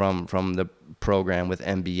out from the program with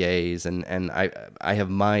MBAs, and I have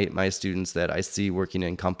my students that I see working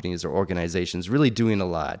in companies or organizations really doing a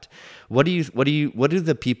lot. What do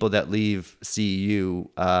the people that leave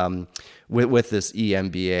CEU with this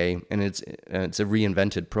eMBA, and it's a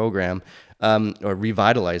reinvented program, or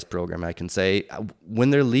revitalized program, I can say,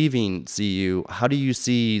 when they're leaving CEU, how do you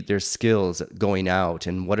see their skills going out,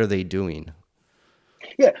 and what are they doing?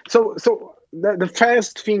 Yeah, so the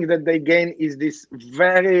first thing that they gain is this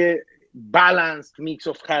very balanced mix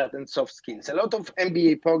of hard and soft skills. A lot of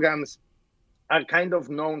MBA programs are kind of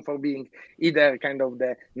known for being either kind of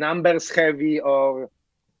the numbers heavy or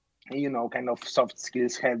kind of soft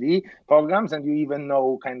skills heavy programs, and you even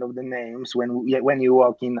know kind of the names when you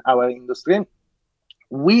work in our industry.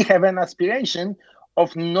 We have an aspiration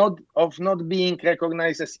of not being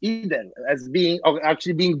recognized as either, as being, or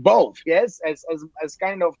actually being both. Yes, as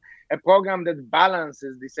kind of a program that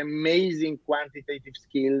balances these amazing quantitative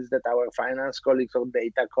skills that our finance colleagues or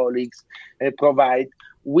data colleagues provide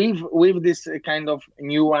with this kind of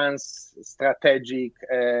nuanced, strategic,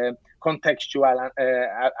 contextual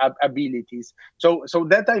abilities. So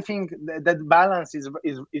that, I think that balance is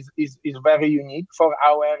very unique for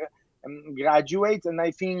our graduates. And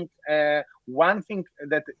I think one thing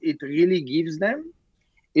that it really gives them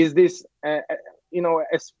is this,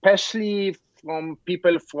 especially from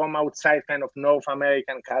people from outside kind of North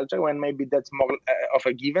American culture, when maybe that's more of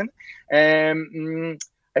a given.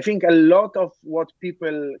 I think a lot of what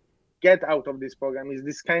people get out of this program is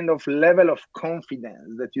this kind of level of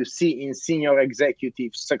confidence that you see in senior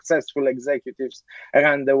executives, successful executives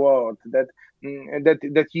around the world, that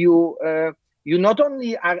you not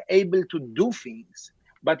only are able to do things,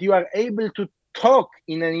 but you are able to talk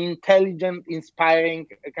in an intelligent, inspiring,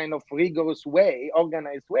 kind of rigorous way,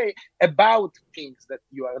 organized way about things that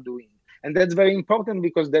you are doing. And that's very important,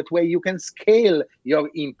 because that way you can scale your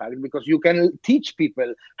impact, because you can teach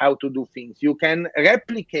people how to do things. You can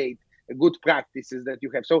replicate good practices that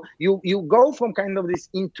you have. So you go from kind of this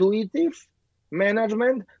intuitive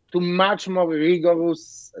management to much more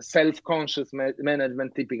rigorous, self-conscious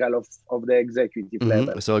management, typical of the executive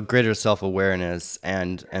level. So a greater self-awareness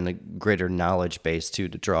and a greater knowledge base too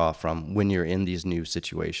to draw from when you're in these new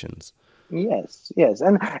situations. Yes,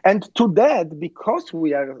 and to that, because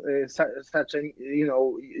we are such a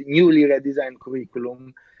newly redesigned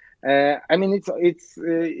curriculum. I mean, it's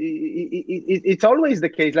always the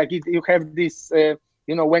case. Like you have this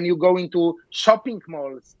when you go into shopping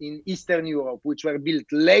malls in Eastern Europe, which were built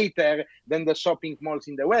later than the shopping malls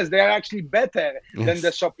in the West, they are actually better than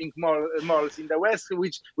the shopping malls in the West,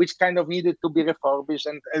 which kind of needed to be refurbished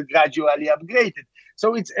and gradually upgraded.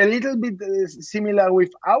 So it's a little bit similar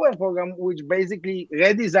with our program, which basically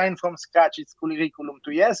redesigned from scratch its curriculum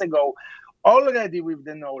 2 years ago, already with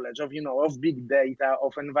the knowledge of big data,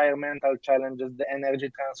 of environmental challenges, the energy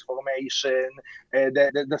transformation,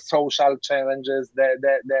 the social challenges,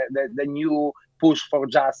 the new push for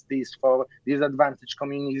justice for disadvantaged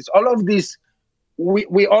communities. All of this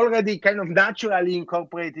we already kind of naturally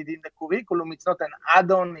incorporated in the curriculum. It's not an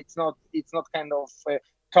add-on. It's not kind of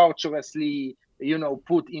tortuously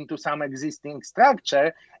put into some existing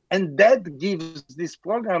structure, and that gives this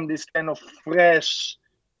program this kind of fresh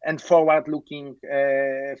and forward-looking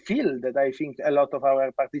feel that I think a lot of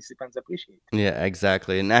our participants appreciate. Yeah,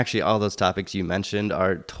 exactly. And actually, all those topics you mentioned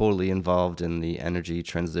are totally involved in the energy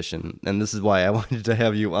transition. And this is why I wanted to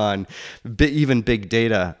have you on. Even big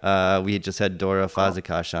data. We just had Dora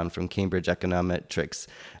Fazekas on from Cambridge Econometrics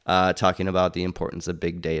talking about the importance of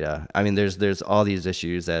big data. I mean, there's all these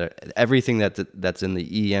issues that everything that's in the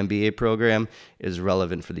EMBA program is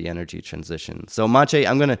relevant for the energy transition. So Maciej,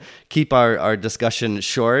 I'm going to keep our discussion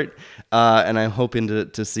short, and I'm hoping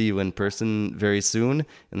to see you in person very soon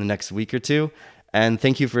in the next week or two. And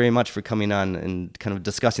thank you very much for coming on and kind of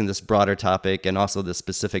discussing this broader topic and also the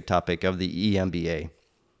specific topic of the EMBA.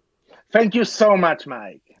 Thank you so much,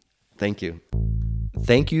 Mike. Thank you.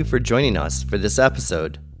 Thank you for joining us for this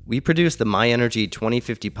episode. We produce the My Energy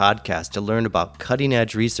 2050 podcast to learn about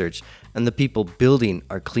cutting-edge research and the people building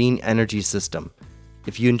our clean energy system.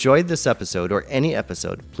 If you enjoyed this episode or any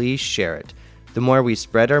episode, please share it. The more we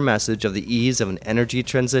spread our message of the ease of an energy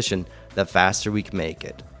transition, the faster we can make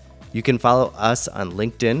it. You can follow us on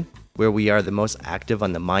LinkedIn, where we are the most active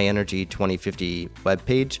on the My Energy 2050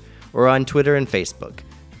 webpage, or on Twitter and Facebook.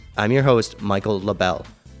 I'm your host, Michael LaBelle.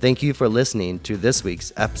 Thank you for listening to this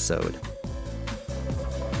week's episode.